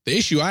 The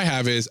issue I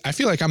have is I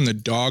feel like I'm the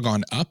dog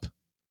on up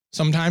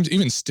sometimes,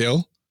 even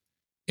still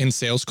in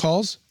sales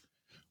calls,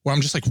 where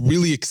I'm just like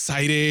really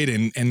excited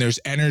and there's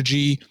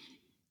energy.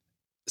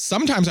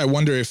 Sometimes I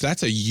wonder if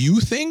that's a you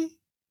thing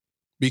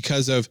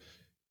because of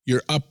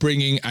your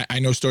upbringing. I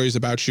know stories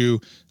about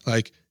you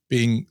like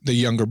being the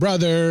younger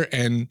brother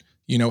and,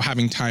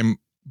 having time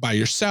by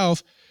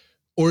yourself,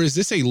 or is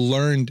this a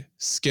learned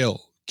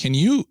skill? Can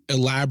you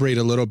elaborate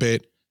a little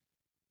bit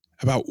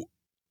about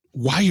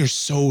why you're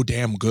so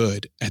damn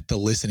good at the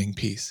listening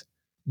piece?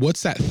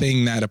 What's that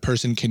thing that a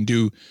person can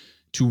do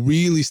to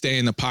really stay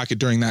in the pocket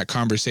during that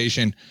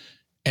conversation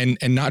and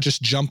not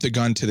just jump the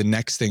gun to the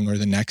next thing or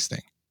the next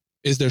thing?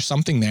 Is there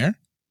something there?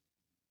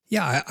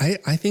 Yeah,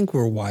 I think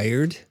we're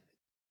wired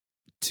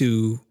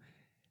to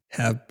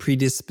have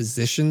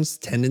predispositions,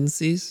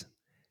 tendencies.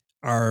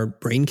 Our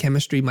brain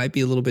chemistry might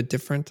be a little bit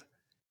different.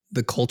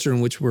 The culture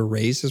in which we're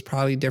raised is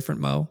probably different,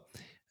 Mo.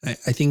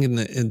 I think in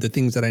the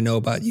things that I know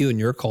about you and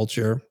your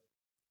culture,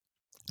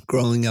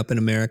 growing up in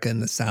America in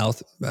the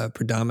South,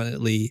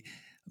 predominantly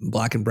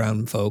Black and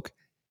brown folk,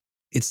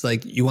 it's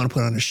like you want to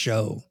put on a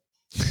show.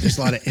 There's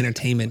a lot of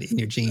entertainment in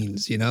your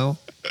genes,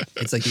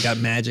 It's like you got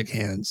magic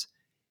hands.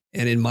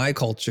 And in my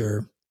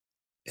culture,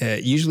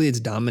 usually it's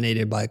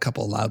dominated by a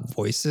couple of loud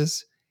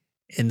voices,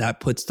 and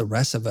that puts the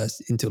rest of us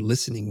into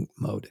listening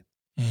mode.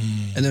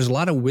 And there's a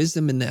lot of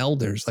wisdom in the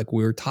elders. Like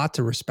we were taught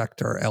to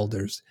respect our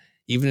elders,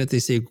 even if they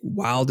say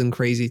wild and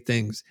crazy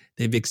things.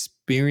 They've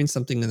experienced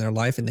something in their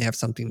life and they have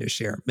something to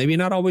share. Maybe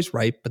not always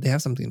right, but they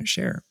have something to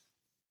share.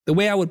 The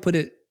way I would put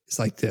it is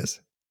like this.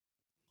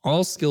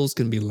 All skills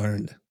can be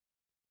learned.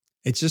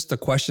 It's just a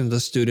question of the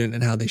student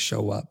and how they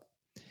show up.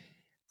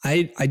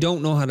 I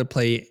don't know how to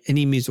play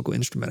any musical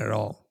instrument at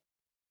all,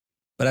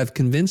 but I've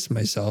convinced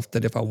myself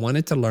that if I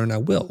wanted to learn, I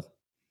will.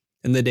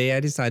 And the day I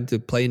decide to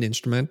play an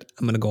instrument,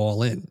 I'm going to go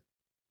all in.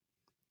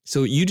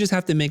 So you just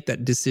have to make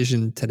that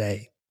decision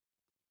today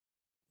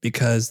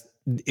because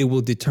it will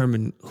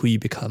determine who you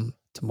become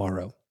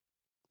tomorrow.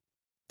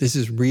 This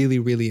is really,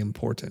 really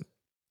important.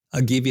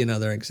 I'll give you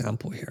another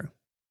example here.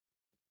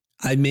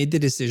 I made the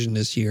decision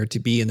this year to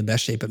be in the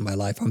best shape of my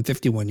life. I'm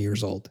 51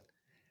 years old.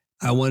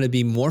 I want to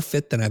be more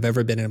fit than I've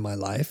ever been in my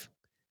life.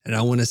 And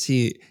I want to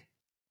see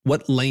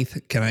what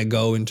length can I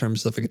go in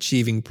terms of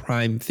achieving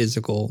prime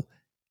physical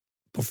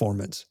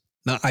performance.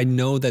 Now, I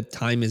know that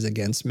time is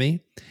against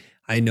me.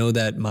 I know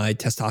that my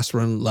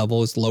testosterone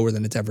level is lower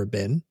than it's ever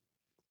been,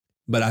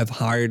 but I've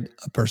hired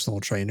a personal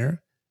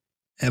trainer.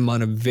 I'm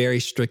on a very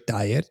strict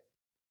diet.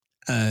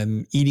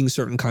 I'm eating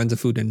certain kinds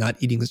of food and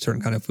not eating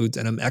certain kind of foods,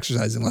 and I'm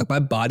exercising. Like my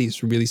body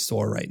is really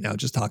sore right now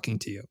just talking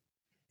to you.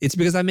 It's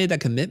because I made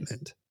that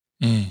commitment.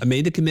 I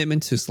made the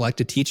commitment to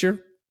select a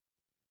teacher.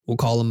 We'll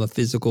call him a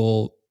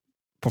physical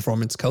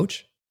performance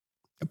coach,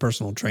 a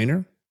personal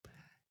trainer.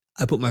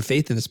 I put my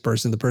faith in this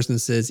person. The person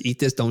says, eat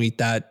this, don't eat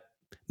that,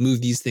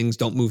 move these things,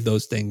 don't move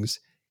those things.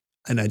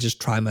 And I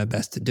just try my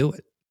best to do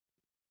it.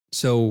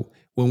 So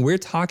when we're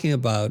talking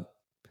about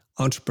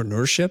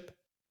entrepreneurship,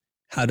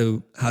 how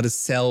to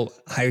sell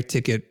higher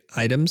ticket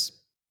items,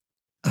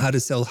 how to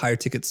sell higher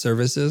ticket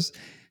services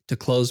to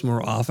close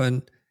more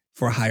often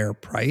for a higher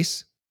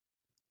price,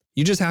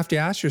 you just have to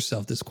ask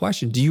yourself this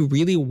question. Do you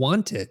really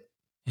want it?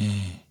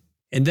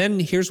 And then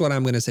here's what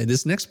I'm going to say.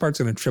 This next part's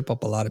going to trip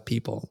up a lot of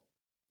people.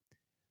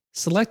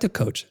 Select a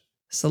coach.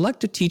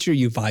 Select a teacher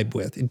you vibe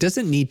with. It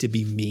doesn't need to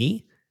be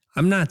me.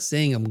 I'm not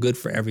saying I'm good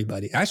for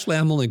everybody. Actually,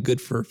 I'm only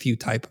good for a few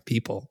type of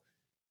people,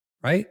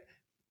 right?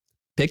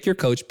 Pick your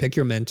coach, pick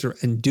your mentor,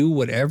 and do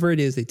whatever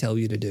it is they tell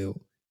you to do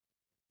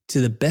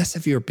to the best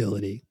of your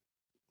ability.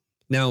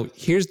 Now,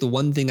 here's the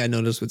one thing I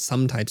notice with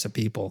some types of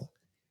people.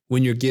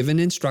 When you're given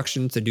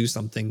instructions to do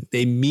something,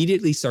 they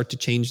immediately start to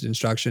change the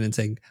instruction and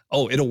saying,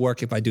 oh, it'll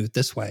work if I do it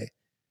this way.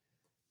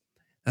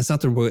 That's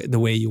not the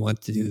way you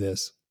want to do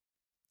this.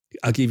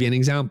 I'll give you an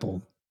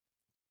example.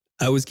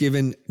 I was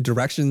given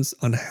directions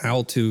on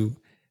how to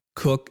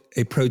cook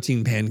a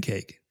protein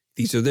pancake.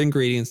 These are the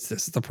ingredients,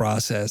 this is the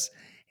process,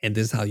 and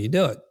this is how you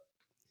do it.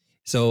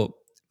 So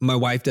my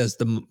wife does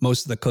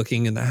most of the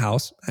cooking in the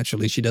house.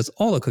 Actually, she does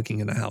all the cooking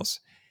in the house,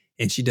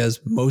 and she does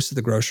most of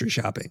the grocery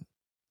shopping.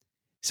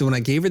 So when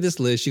I gave her this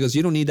list, she goes,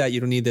 you don't need that, you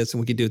don't need this,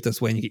 and we can do it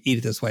this way, and you can eat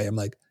it this way. I'm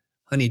like,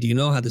 honey, do you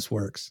know how this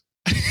works?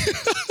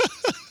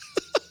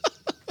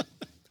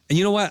 And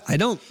you know what? I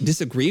don't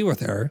disagree with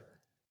her.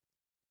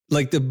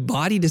 Like, the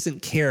body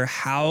doesn't care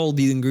how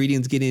the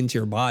ingredients get into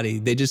your body.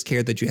 They just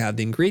care that you have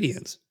the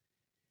ingredients.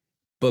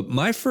 But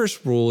my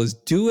first rule is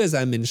do as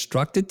I'm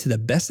instructed to the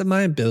best of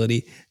my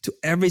ability to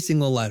every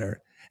single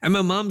letter. And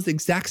my mom's the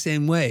exact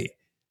same way.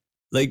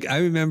 Like, I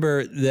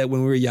remember that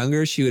when we were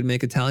younger, she would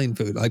make Italian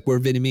food. Like, we're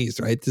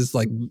Vietnamese, right? This is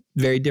like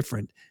very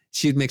different.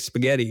 She'd make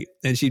spaghetti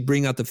and she'd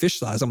bring out the fish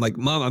sauce. I'm like,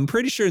 Mom, I'm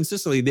pretty sure in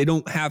Sicily, they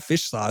don't have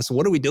fish sauce.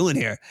 What are we doing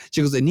here?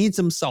 She goes, they need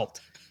some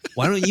salt.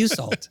 Why don't you use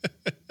salt?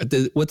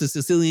 What the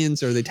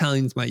Sicilians or the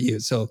Italians might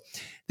use. So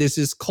there's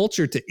this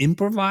culture to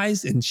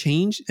improvise and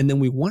change. And then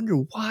we wonder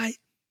why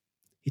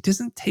it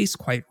doesn't taste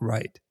quite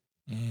right.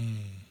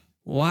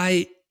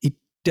 Why it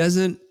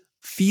doesn't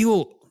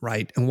feel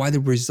right and why the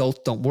results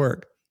don't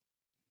work.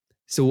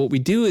 So what we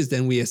do is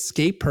then we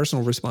escape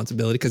personal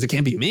responsibility because it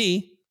can't be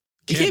me.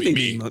 It can't be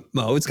me,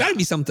 Mo. It's got to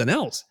be something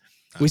else.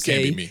 We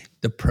say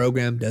the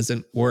program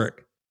doesn't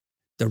work.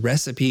 The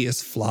recipe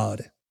is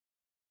flawed.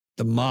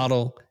 The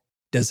model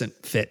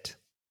doesn't fit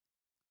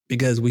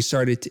because we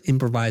started to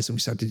improvise and we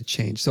started to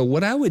change. So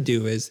what I would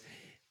do is,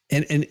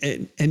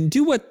 and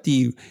do what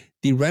the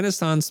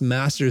Renaissance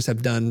masters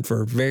have done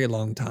for a very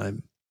long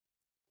time.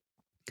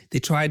 They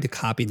tried to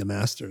copy the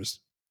masters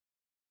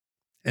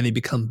and they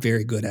become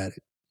very good at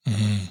it.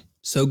 Mm-hmm.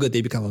 So good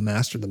they become a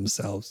master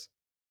themselves.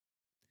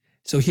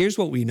 So here's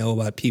what we know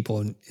about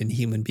people in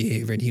human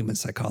behavior and human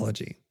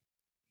psychology.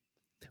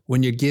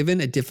 When you're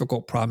given a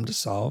difficult problem to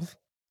solve,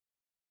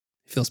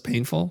 it feels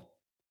painful,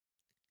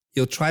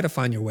 you'll try to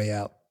find your way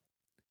out.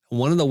 And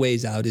one of the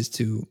ways out is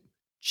to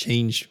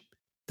change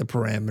the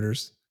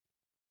parameters,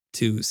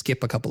 to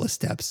skip a couple of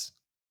steps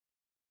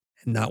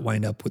and not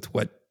wind up with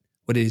what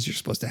it is you're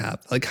supposed to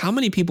have. Like, how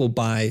many people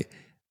buy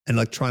an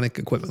electronic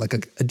equipment, like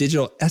a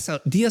digital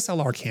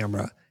DSLR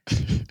camera,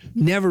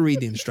 never read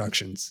the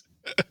instructions,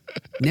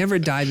 never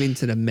dive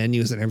into the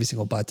menus and every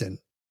single button?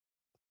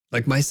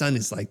 Like, my son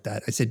is like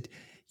that. I said,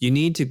 you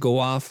need to go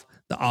off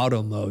the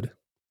auto mode.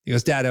 He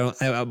goes, Dad,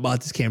 I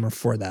bought this camera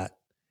for that.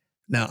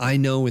 Now, I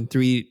know in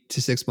 3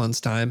 to 6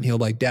 months' time, he'll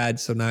be like, Dad,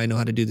 so now I know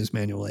how to do this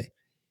manually.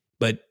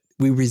 But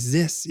we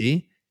resist,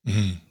 see?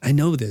 Mm-hmm. I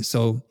know this.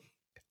 So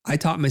I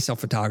taught myself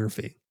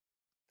photography.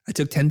 I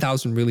took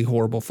 10,000 really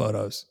horrible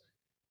photos.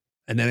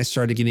 And then I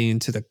started getting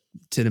into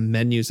the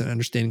menus and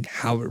understanding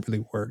how it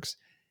really works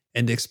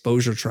and the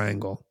exposure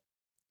triangle.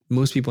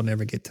 Most people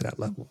never get to that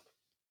level.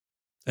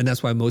 And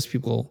that's why most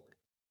people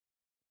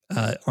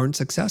aren't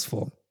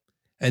successful.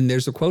 And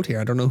there's a quote here.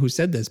 I don't know who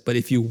said this, but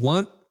if you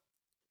want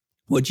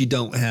what you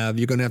don't have,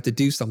 you're going to have to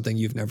do something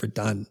you've never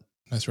done.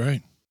 That's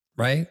right.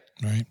 Right?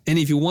 Right. And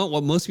if you want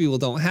what most people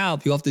don't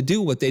have, you have to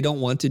do what they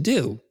don't want to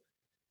do.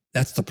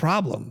 That's the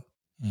problem.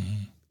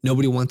 Mm-hmm.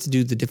 Nobody wants to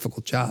do the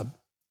difficult job.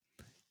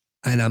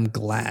 And I'm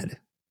glad.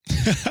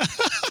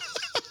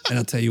 And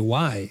I'll tell you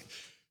why.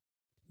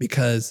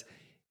 Because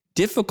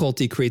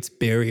difficulty creates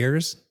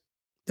barriers.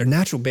 They're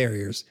natural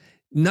barriers.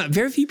 Not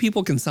very few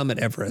people can summit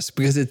Everest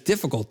because it's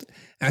difficult.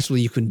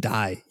 Actually, you can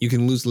die. You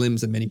can lose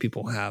limbs that many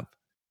people have.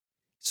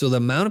 So the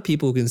amount of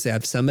people who can say,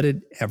 I've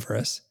summited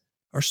Everest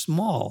are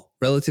small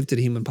relative to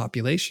the human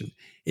population.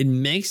 It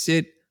makes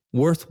it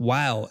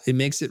worthwhile. It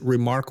makes it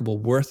remarkable,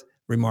 worth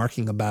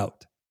remarking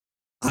about.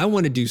 I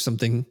want to do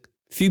something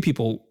few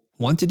people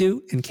want to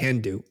do and can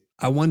do.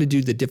 I want to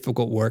do the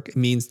difficult work. It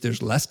means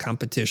there's less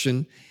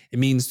competition. It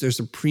means there's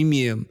a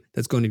premium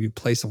that's going to be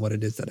placed on what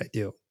it is that I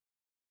do.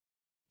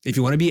 If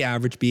you want to be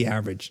average, be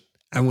average.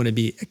 I want to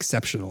be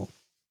exceptional.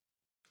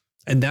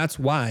 And that's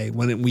why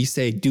when we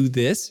say do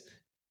this,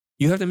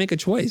 you have to make a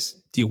choice.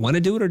 Do you want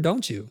to do it or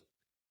don't you?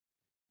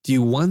 Do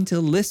you want to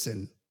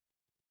listen?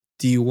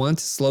 Do you want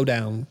to slow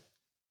down,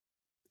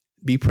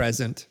 be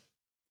present,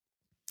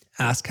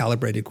 ask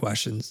calibrated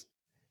questions,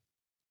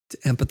 to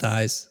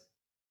empathize,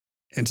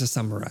 and to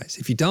summarize?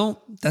 If you don't,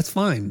 that's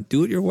fine.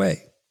 Do it your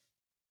way.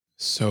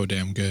 So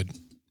damn good.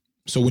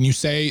 So when you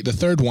say the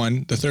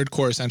third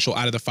core essential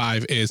out of the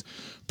 5 is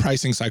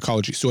pricing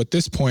psychology. So at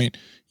this point,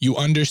 you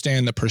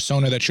understand the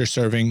persona that you're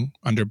serving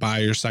under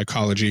buyer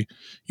psychology.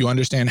 You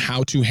understand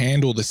how to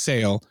handle the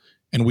sale.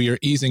 And we are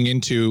easing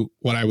into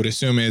what I would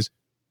assume is,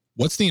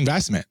 what's the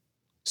investment?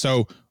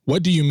 So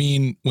what do you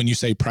mean when you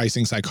say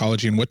pricing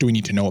psychology, and what do we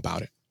need to know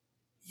about it?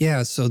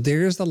 Yeah, so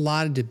there's a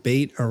lot of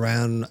debate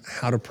around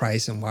how to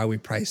price and why we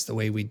price the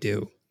way we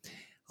do.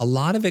 A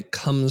lot of it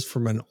comes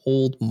from an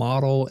old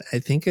model. I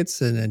think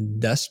it's an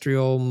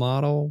industrial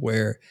model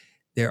where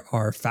there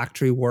are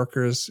factory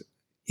workers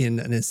in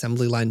an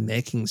assembly line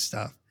making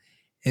stuff.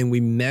 And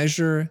we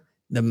measure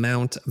the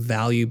amount of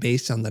value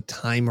based on the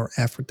time or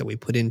effort that we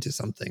put into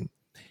something.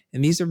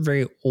 And these are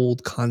very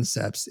old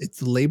concepts. It's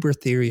the labor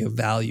theory of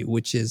value,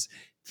 which is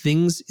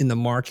things in the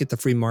market, the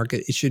free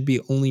market, it should be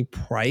only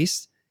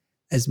priced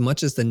as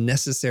much as the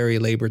necessary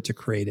labor to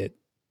create it.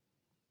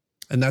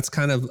 And that's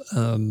kind of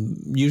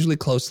usually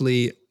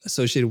closely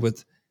associated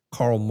with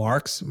Karl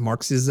Marx,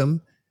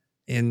 Marxism.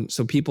 And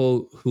so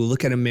people who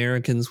look at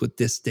Americans with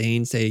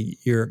disdain say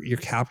you're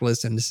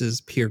capitalist and this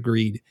is pure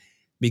greed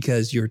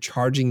because you're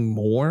charging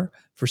more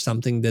for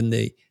something than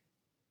the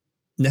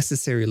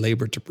necessary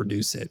labor to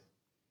produce it.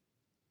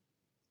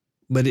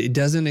 But it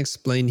doesn't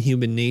explain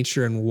human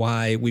nature and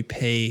why we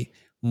pay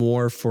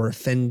more for a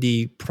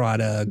Fendi,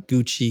 Prada,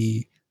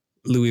 Gucci,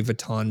 Louis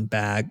Vuitton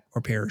bag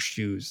or pair of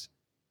shoes.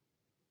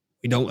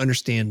 We don't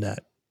understand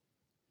that.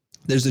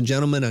 There's a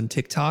gentleman on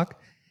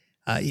TikTok.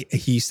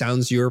 He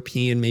sounds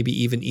European, maybe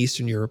even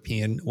Eastern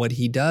European. What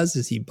he does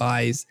is he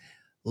buys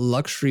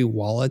luxury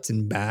wallets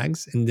and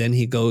bags, and then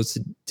he goes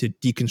to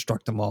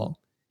deconstruct them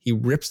all. He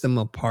rips them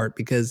apart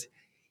because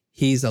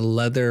he's a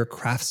leather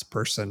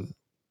craftsperson.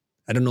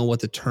 I don't know what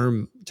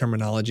the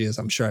terminology is.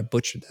 I'm sure I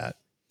butchered that.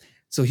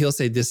 So he'll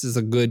say, this is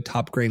a good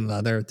top grain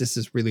leather. This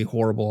is really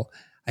horrible.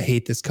 I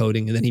hate this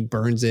coating. And then he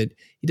burns it.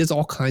 He does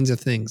all kinds of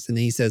things. And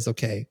then he says,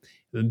 okay,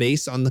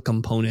 based on the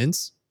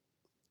components,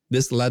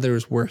 this leather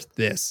is worth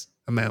this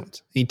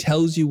amount. He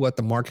tells you what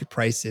the market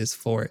price is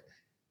for it.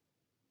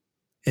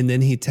 And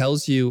then he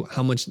tells you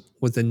how much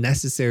was the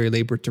necessary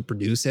labor to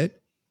produce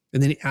it.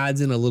 And then he adds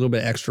in a little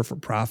bit extra for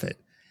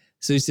profit.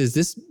 So he says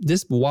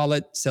this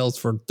wallet sells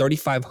for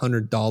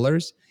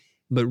 $3,500,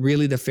 but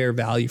really the fair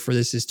value for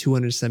this is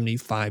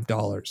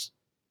 $275.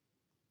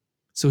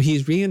 So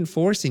he's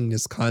reinforcing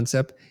this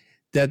concept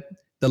that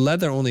the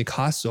leather only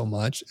costs so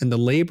much and the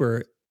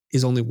labor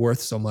is only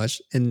worth so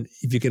much. And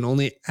if you can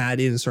only add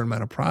in a certain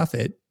amount of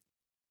profit,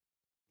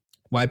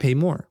 why pay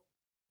more?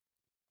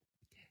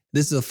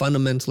 This is a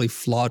fundamentally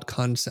flawed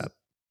concept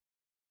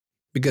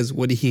because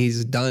what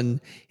he's done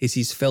is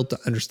he's failed to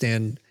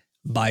understand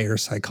buyer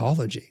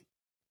psychology.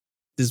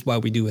 This is why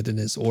we do it in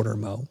this order,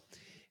 Mo.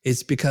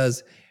 It's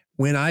because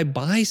when I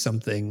buy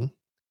something,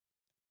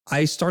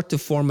 I start to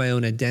form my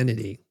own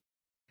identity.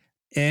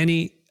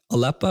 Annie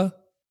Alepa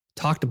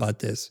talked about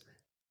this.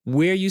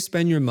 Where you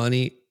spend your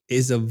money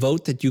is a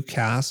vote that you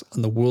cast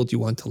on the world you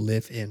want to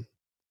live in.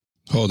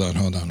 Hold on.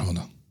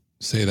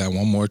 Say that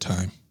one more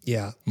time.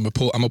 Yeah. I'm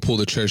gonna pull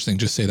the church thing.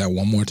 Just say that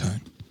one more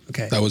time.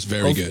 Okay. That was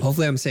very good.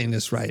 Hopefully I'm saying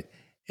this right.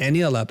 Annie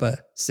Alepa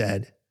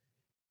said,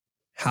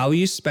 how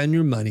you spend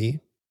your money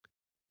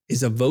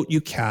is a vote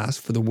you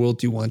cast for the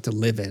world you want to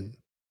live in.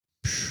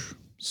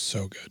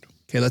 So good.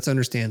 Okay, let's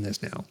understand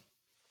this now.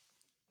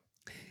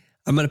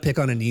 I'm going to pick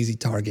on an easy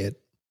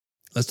target.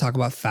 Let's talk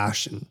about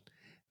fashion.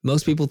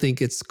 Most people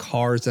think it's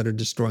cars that are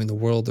destroying the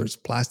world. There's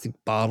plastic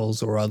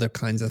bottles or other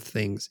kinds of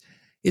things.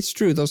 It's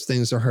true, those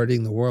things are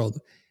hurting the world.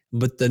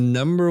 But the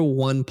number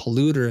one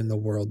polluter in the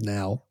world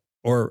now,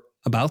 or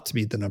about to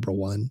be the number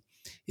one,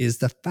 is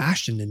the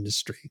fashion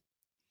industry.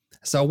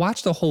 So I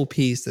watched a whole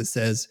piece that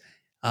says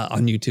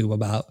on YouTube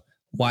about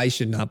why you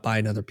should not buy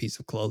another piece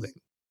of clothing.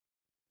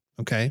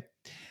 Okay.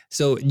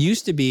 So it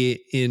used to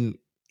be in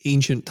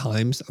ancient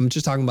times, I'm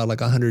just talking about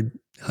like 100,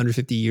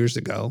 150 years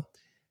ago,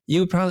 you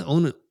would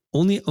probably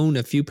only own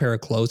a few pair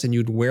of clothes and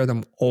you'd wear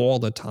them all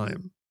the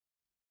time.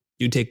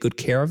 You'd take good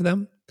care of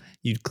them,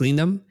 you'd clean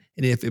them,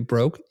 and if it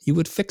broke, you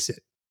would fix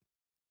it.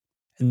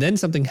 And then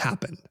something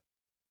happened.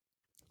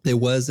 There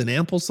was an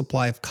ample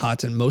supply of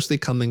cotton, mostly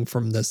coming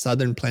from the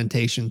southern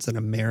plantations in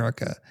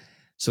America.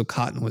 So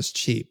cotton was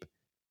cheap.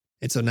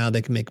 And so now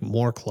they can make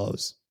more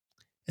clothes.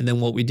 And then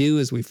what we do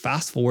is we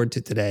fast forward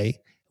to today.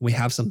 We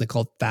have something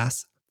called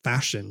fast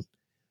fashion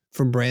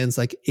from brands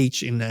like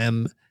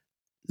H&M,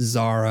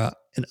 Zara,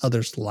 and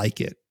others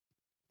like it.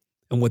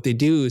 And what they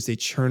do is they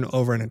churn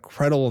over an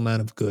incredible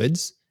amount of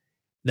goods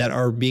that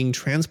are being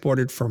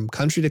transported from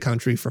country to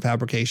country for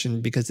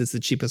fabrication because it's the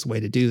cheapest way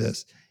to do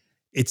this.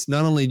 It's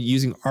not only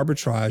using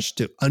arbitrage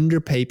to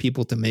underpay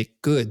people to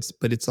make goods,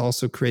 but it's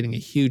also creating a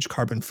huge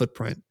carbon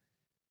footprint,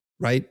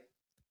 right?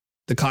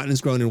 The cotton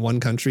is grown in one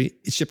country,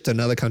 it's shipped to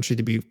another country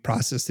to be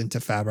processed into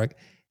fabric,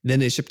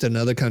 then it's shipped to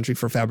another country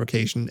for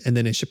fabrication, and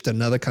then it's shipped to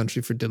another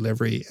country for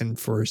delivery and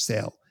for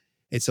sale.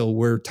 And so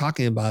we're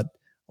talking about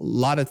a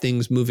lot of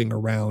things moving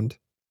around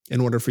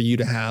in order for you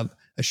to have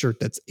a shirt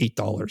that's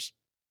 $8.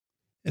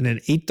 And an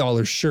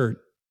 $8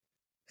 shirt,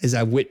 as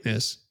I've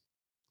witnessed,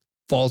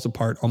 falls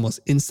apart almost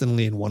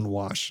instantly in one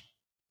wash.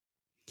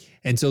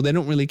 And so they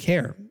don't really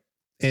care.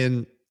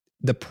 And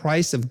the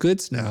price of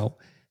goods now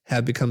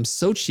have become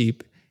so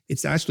cheap,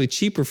 it's actually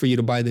cheaper for you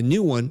to buy the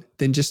new one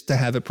than just to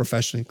have it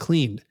professionally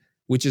cleaned,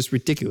 which is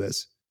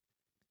ridiculous.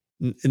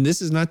 And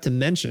this is not to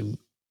mention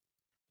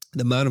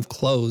the amount of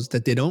clothes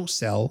that they don't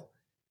sell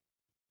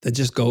that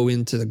just go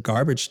into the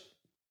garbage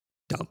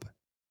dump.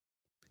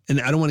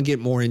 And I don't want to get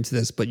more into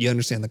this, but you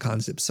understand the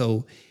concept.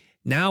 So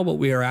now what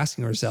we are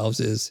asking ourselves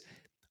is,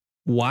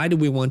 why do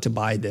we want to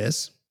buy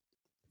this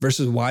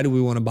versus why do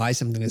we want to buy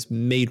something that's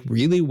made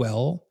really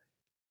well,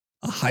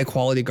 a high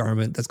quality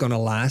garment that's going to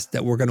last,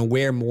 that we're going to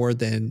wear more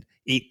than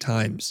 8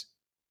 times.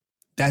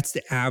 That's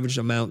the average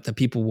amount that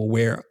people will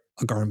wear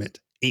a garment,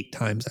 8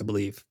 times, I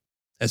believe,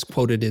 as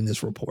quoted in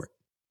this report.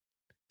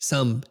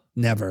 Some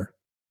never.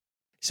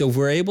 So if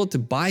we're able to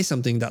buy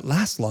something that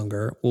lasts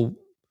longer, we'll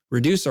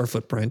reduce our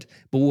footprint,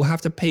 but we'll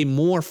have to pay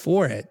more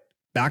for it.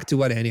 Back to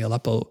what Annie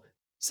Aleppo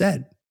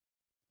said,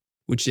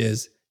 which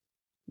is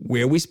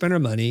where we spend our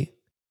money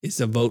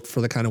is a vote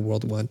for the kind of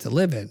world we want to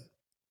live in.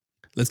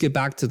 Let's get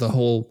back to the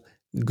whole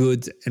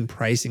goods and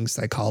pricing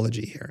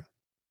psychology here,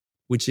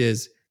 which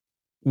is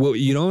what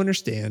you don't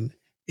understand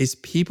is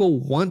people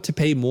want to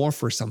pay more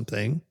for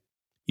something.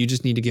 You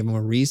just need to give them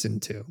a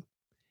reason to.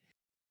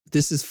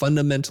 This is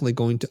fundamentally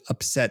going to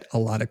upset a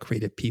lot of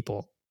creative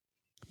people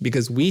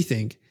because we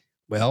think,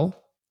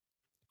 well,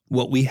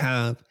 what we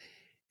have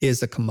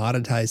is a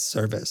commoditized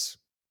service.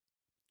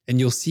 And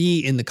you'll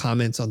see in the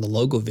comments on the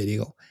logo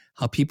video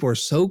how people are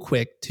so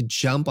quick to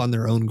jump on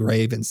their own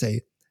grave and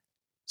say,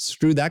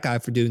 screw that guy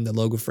for doing the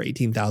logo for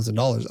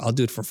 $18,000. I'll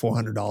do it for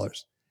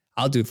 $400.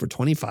 I'll do it for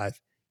 $25.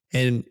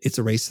 And it's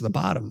a race to the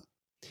bottom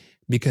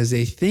because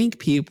they think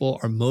people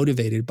are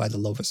motivated by the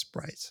lowest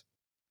price.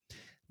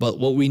 But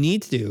what we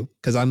need to do,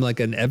 because I'm like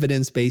an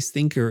evidence-based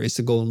thinker, is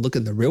to go and look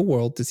in the real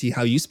world to see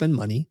how you spend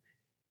money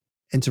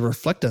and to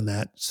reflect on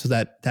that so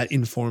that that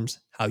informs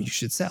how you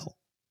should sell.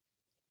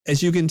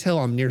 As you can tell,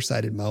 I'm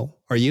nearsighted, Mo.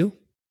 Are you?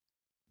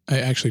 I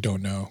actually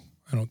don't know.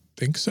 I don't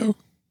think so.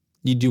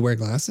 You do wear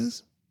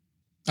glasses?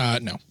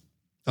 No.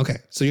 Okay,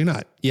 so you're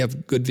not. You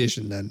have good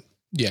vision then.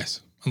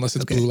 Yes, unless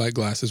it's Okay. blue light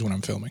glasses when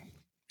I'm filming.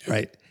 Yeah.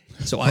 Right.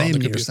 So Or I on am the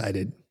computer.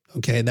 nearsighted.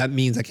 Okay, that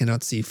means I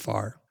cannot see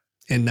far.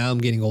 And now I'm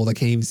getting old. I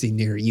can't even see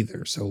near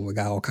either. So we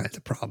got all kinds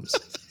of problems.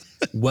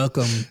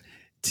 Welcome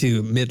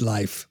to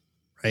midlife,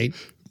 right?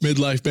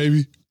 Midlife,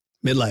 baby.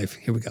 Midlife.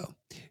 Here we go.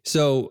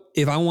 So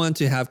if I want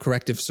to have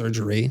corrective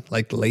surgery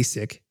like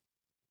LASIK,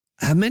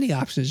 I have many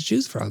options to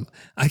choose from.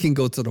 I can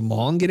go to the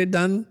mall and get it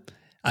done.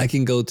 I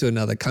can go to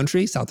another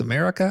country, South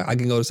America. I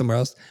can go to somewhere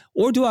else.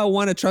 Or do I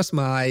want to trust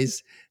my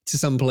eyes to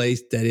some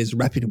place that is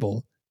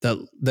reputable,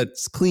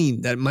 that's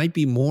clean, that might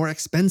be more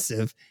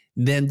expensive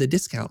than the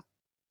discount,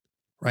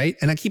 right?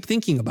 And I keep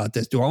thinking about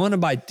this. Do I want to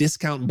buy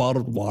discount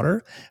bottled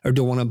water or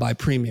do I want to buy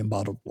premium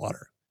bottled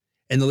water?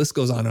 And the list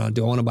goes on and on.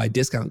 Do I want to buy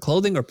discount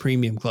clothing or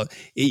premium clothing?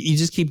 You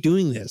just keep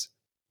doing this.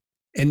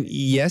 And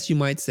yes, you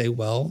might say,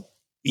 well,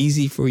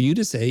 easy for you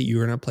to say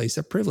you're in a place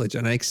of privilege.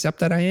 And I accept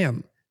that I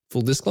am.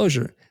 Full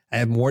disclosure, I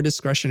have more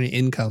discretionary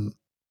income,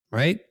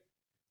 right?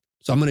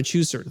 So I'm going to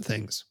choose certain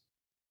things.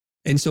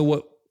 And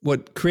so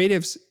what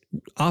creatives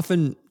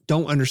often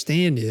don't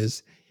understand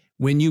is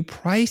when you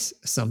price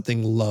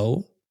something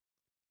low,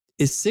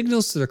 it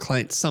signals to the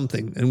client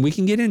something, and we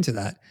can get into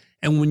that.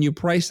 And when you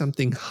price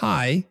something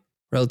high,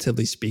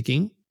 relatively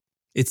speaking,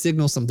 it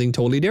signals something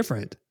totally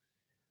different.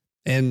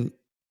 And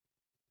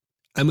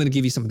I'm going to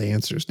give you some of the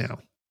answers now.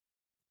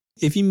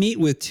 If you meet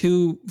with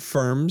 2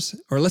 firms,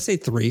 or let's say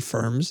 3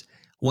 firms,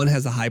 one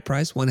has a high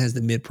price, one has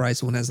the mid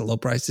price, one has a low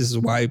price. This is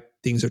why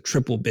things are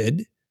triple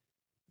bid,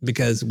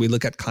 because we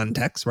look at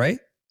context, right?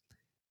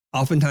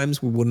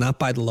 Oftentimes we will not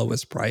buy the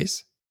lowest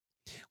price.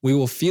 We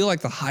will feel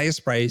like the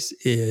highest price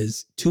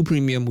is too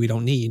premium, we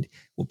don't need.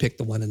 We'll pick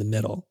the one in the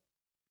middle.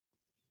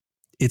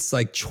 It's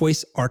like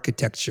choice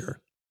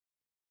architecture.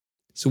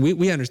 So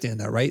we understand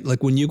that, right?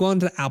 Like when you go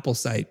onto the Apple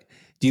site,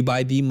 do you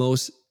buy the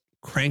most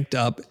cranked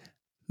up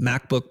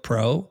MacBook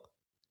Pro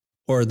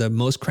or the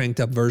most cranked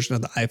up version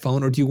of the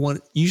iPhone? Or do you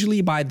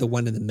usually buy the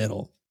one in the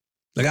middle?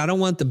 Like I don't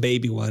want the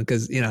baby one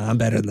because, I'm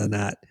better than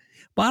that.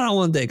 But I don't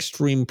want the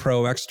Extreme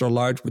Pro extra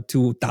large with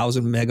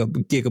 2,000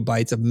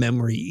 gigabytes of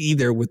memory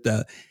either with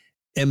the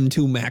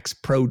M2 Max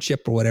Pro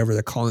chip or whatever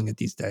they're calling it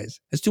these days.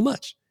 It's too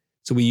much.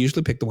 So we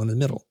usually pick the one in the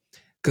middle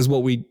because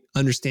what we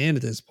understand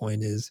at this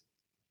point is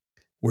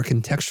we're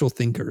contextual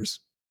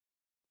thinkers.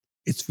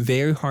 It's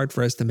very hard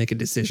for us to make a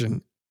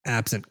decision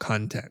absent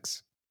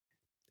context.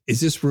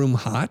 Is this room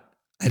hot?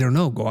 I don't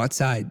know. Go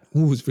outside.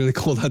 Ooh, it's really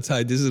cold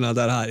outside. This is not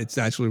that hot. It's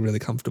actually really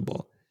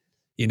comfortable.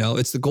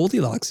 It's the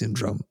Goldilocks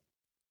syndrome.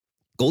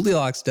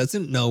 Goldilocks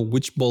doesn't know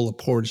which bowl of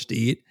porridge to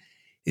eat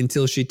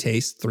until she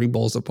tastes 3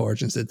 bowls of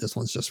porridge and said, this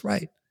one's just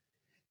right.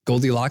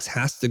 Goldilocks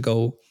has to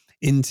go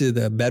into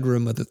the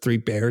bedroom of the 3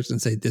 bears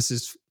and say,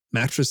 this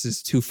mattress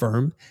is too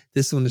firm.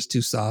 This one is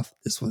too soft.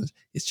 This one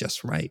is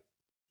just right.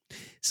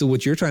 So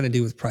what you're trying to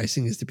do with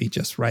pricing is to be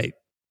just right.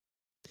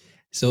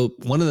 So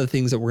one of the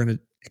things that we're going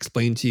to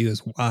explain to you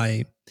is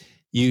why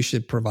you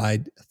should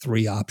provide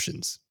 3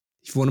 options.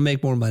 If you want to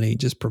make more money,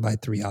 just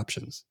provide 3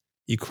 options.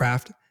 You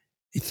craft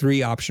a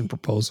 3-option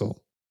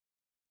proposal: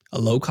 a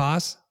low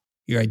cost,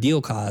 your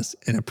ideal cost,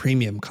 and a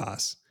premium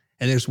cost.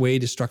 And there's a way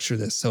to structure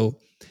this. So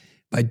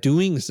by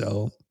doing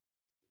so,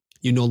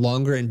 you no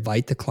longer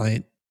invite the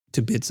client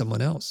to bid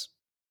someone else.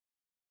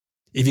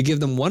 If you give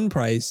them one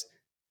price,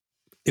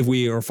 if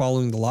we are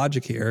following the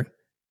logic here,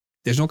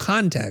 there's no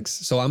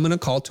context. So I'm going to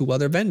call 2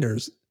 other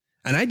vendors.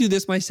 And I do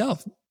this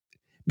myself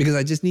because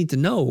I just need to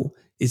know,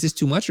 is this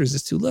too much or is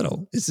this too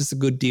little? Is this a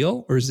good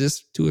deal or is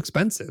this too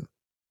expensive?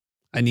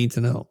 I need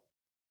to know.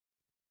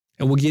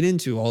 And we'll get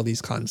into all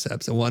these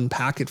concepts and we'll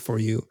unpack it for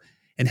you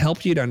and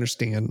help you to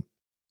understand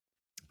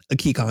a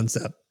key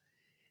concept.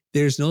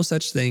 There's no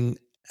such thing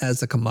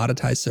as a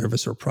commoditized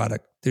service or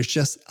product. There's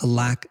just a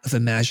lack of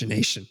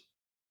imagination.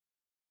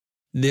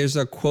 There's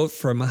a quote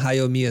from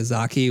Hayao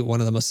Miyazaki, one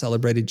of the most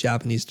celebrated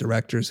Japanese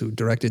directors who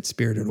directed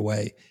Spirited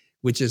Away,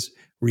 which is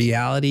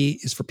reality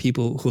is for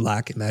people who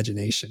lack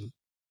imagination.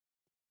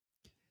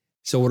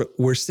 So what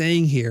we're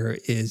saying here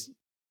is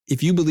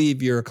if you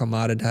believe you're a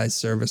commoditized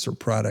service or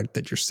product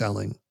that you're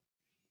selling,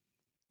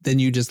 then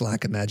you just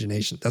lack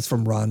imagination. That's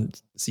from Ron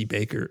C.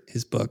 Baker,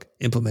 his book,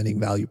 Implementing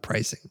Value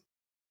Pricing.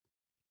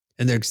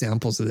 And there are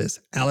examples of this.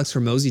 Alex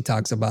Hormozi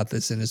talks about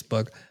this in his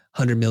book,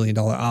 $100 Million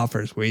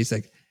Offers, where he's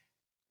like,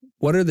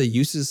 what are the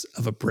uses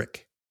of a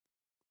brick?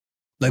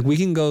 Like we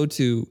can go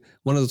to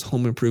one of those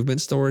home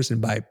improvement stores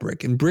and buy a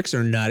brick, and bricks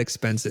are not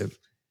expensive.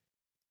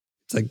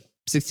 It's like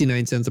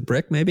 69 cents a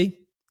brick, maybe,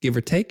 give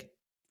or take.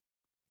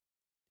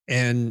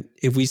 And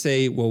if we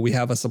say, well, we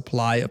have a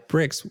supply of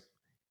bricks,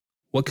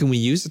 what can we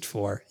use it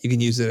for? You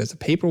can use it as a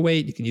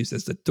paperweight. You can use it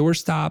as a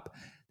doorstop.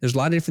 There's a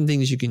lot of different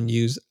things you can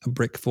use a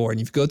brick for. And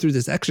if you go through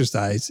this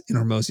exercise in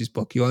Hormozi's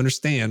book, you'll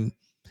understand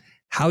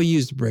how you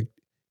use the brick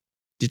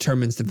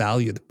determines the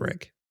value of the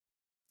brick.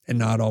 And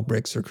not all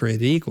bricks are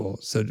created equal.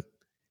 So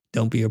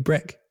don't be a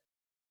brick.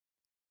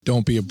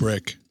 Don't be a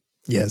brick.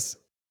 Yes.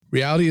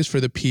 Reality is for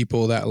the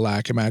people that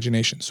lack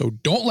imagination. So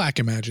don't lack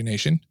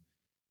imagination.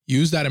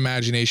 Use that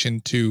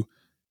imagination to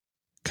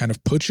kind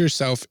of put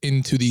yourself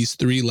into these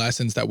 3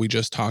 lessons that we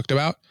just talked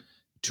about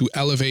to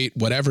elevate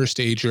whatever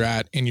stage you're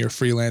at in your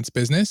freelance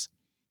business.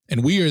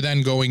 And we are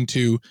then going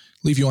to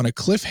leave you on a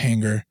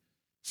cliffhanger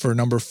for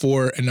number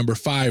 4 and number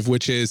 5,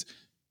 which is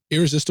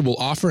irresistible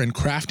offer and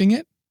crafting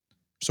it.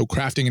 So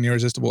crafting an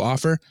irresistible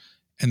offer,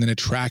 and then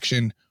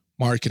attraction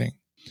marketing.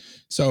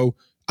 So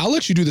I'll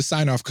let you do the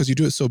sign off because you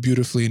do it so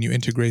beautifully and you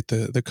integrate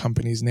the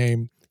company's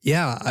name.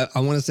 Yeah, I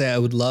want to say I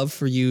would love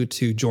for you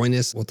to join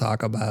us. We'll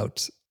talk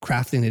about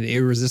crafting an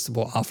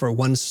irresistible offer,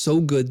 one so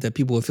good that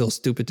people will feel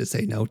stupid to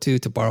say no to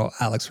borrow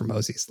Alex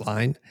Hormozi's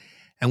line.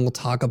 And we'll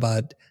talk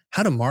about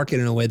how to market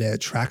in a way that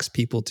attracts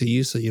people to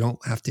you so you don't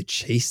have to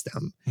chase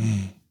them.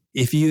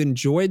 If you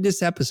enjoyed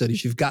this episode,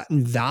 if you've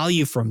gotten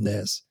value from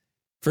this,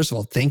 first of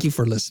all, thank you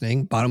for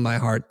listening. Bottom of my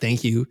heart,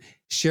 thank you.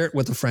 Share it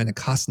with a friend. It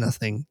costs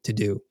nothing to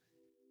do.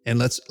 And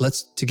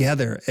let's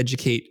together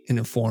educate and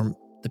inform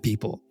the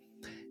people.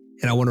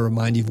 And I want to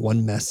remind you of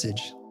one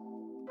message.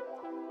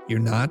 You're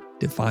not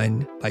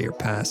defined by your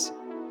past.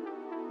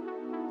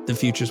 The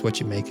future is what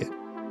you make it.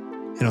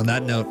 And on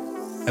that note,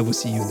 I will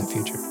see you in the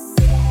future.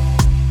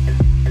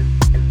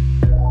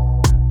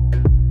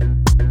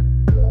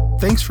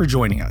 Thanks for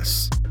joining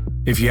us.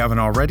 If you haven't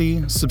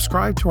already,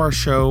 subscribe to our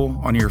show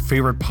on your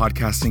favorite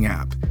podcasting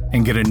app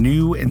and get a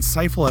new,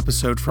 insightful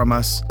episode from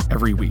us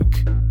every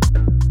week.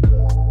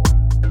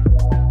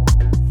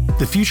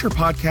 The Future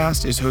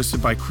Podcast is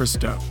hosted by Chris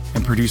Do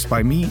and produced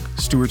by me,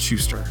 Stuart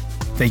Schuster.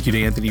 Thank you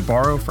to Anthony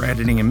Barrow for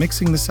editing and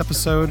mixing this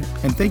episode,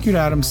 and thank you to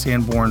Adam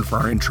Sanborn for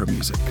our intro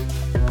music.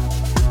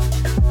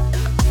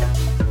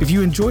 If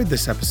you enjoyed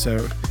this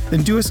episode,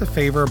 then do us a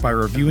favor by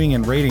reviewing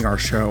and rating our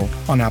show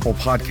on Apple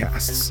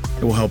Podcasts.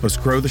 It will help us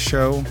grow the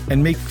show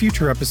and make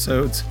future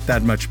episodes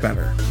that much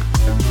better.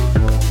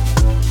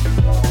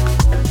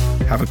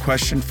 Have a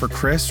question for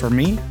Chris or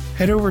me?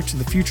 Head over to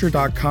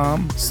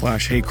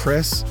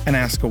thefuture.com/HeyChris and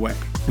ask away.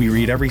 We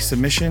read every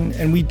submission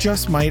and we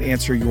just might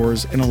answer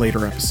yours in a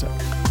later episode.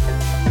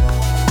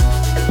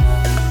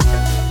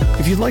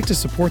 If you'd like to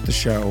support the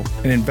show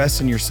and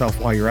invest in yourself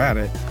while you're at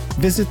it,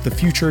 visit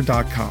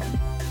thefuture.com.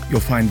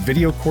 You'll find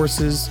video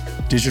courses,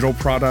 digital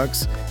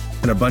products,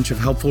 and a bunch of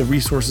helpful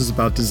resources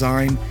about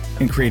design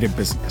and creative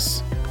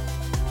business.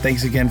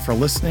 Thanks again for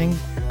listening,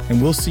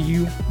 and we'll see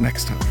you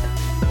next time.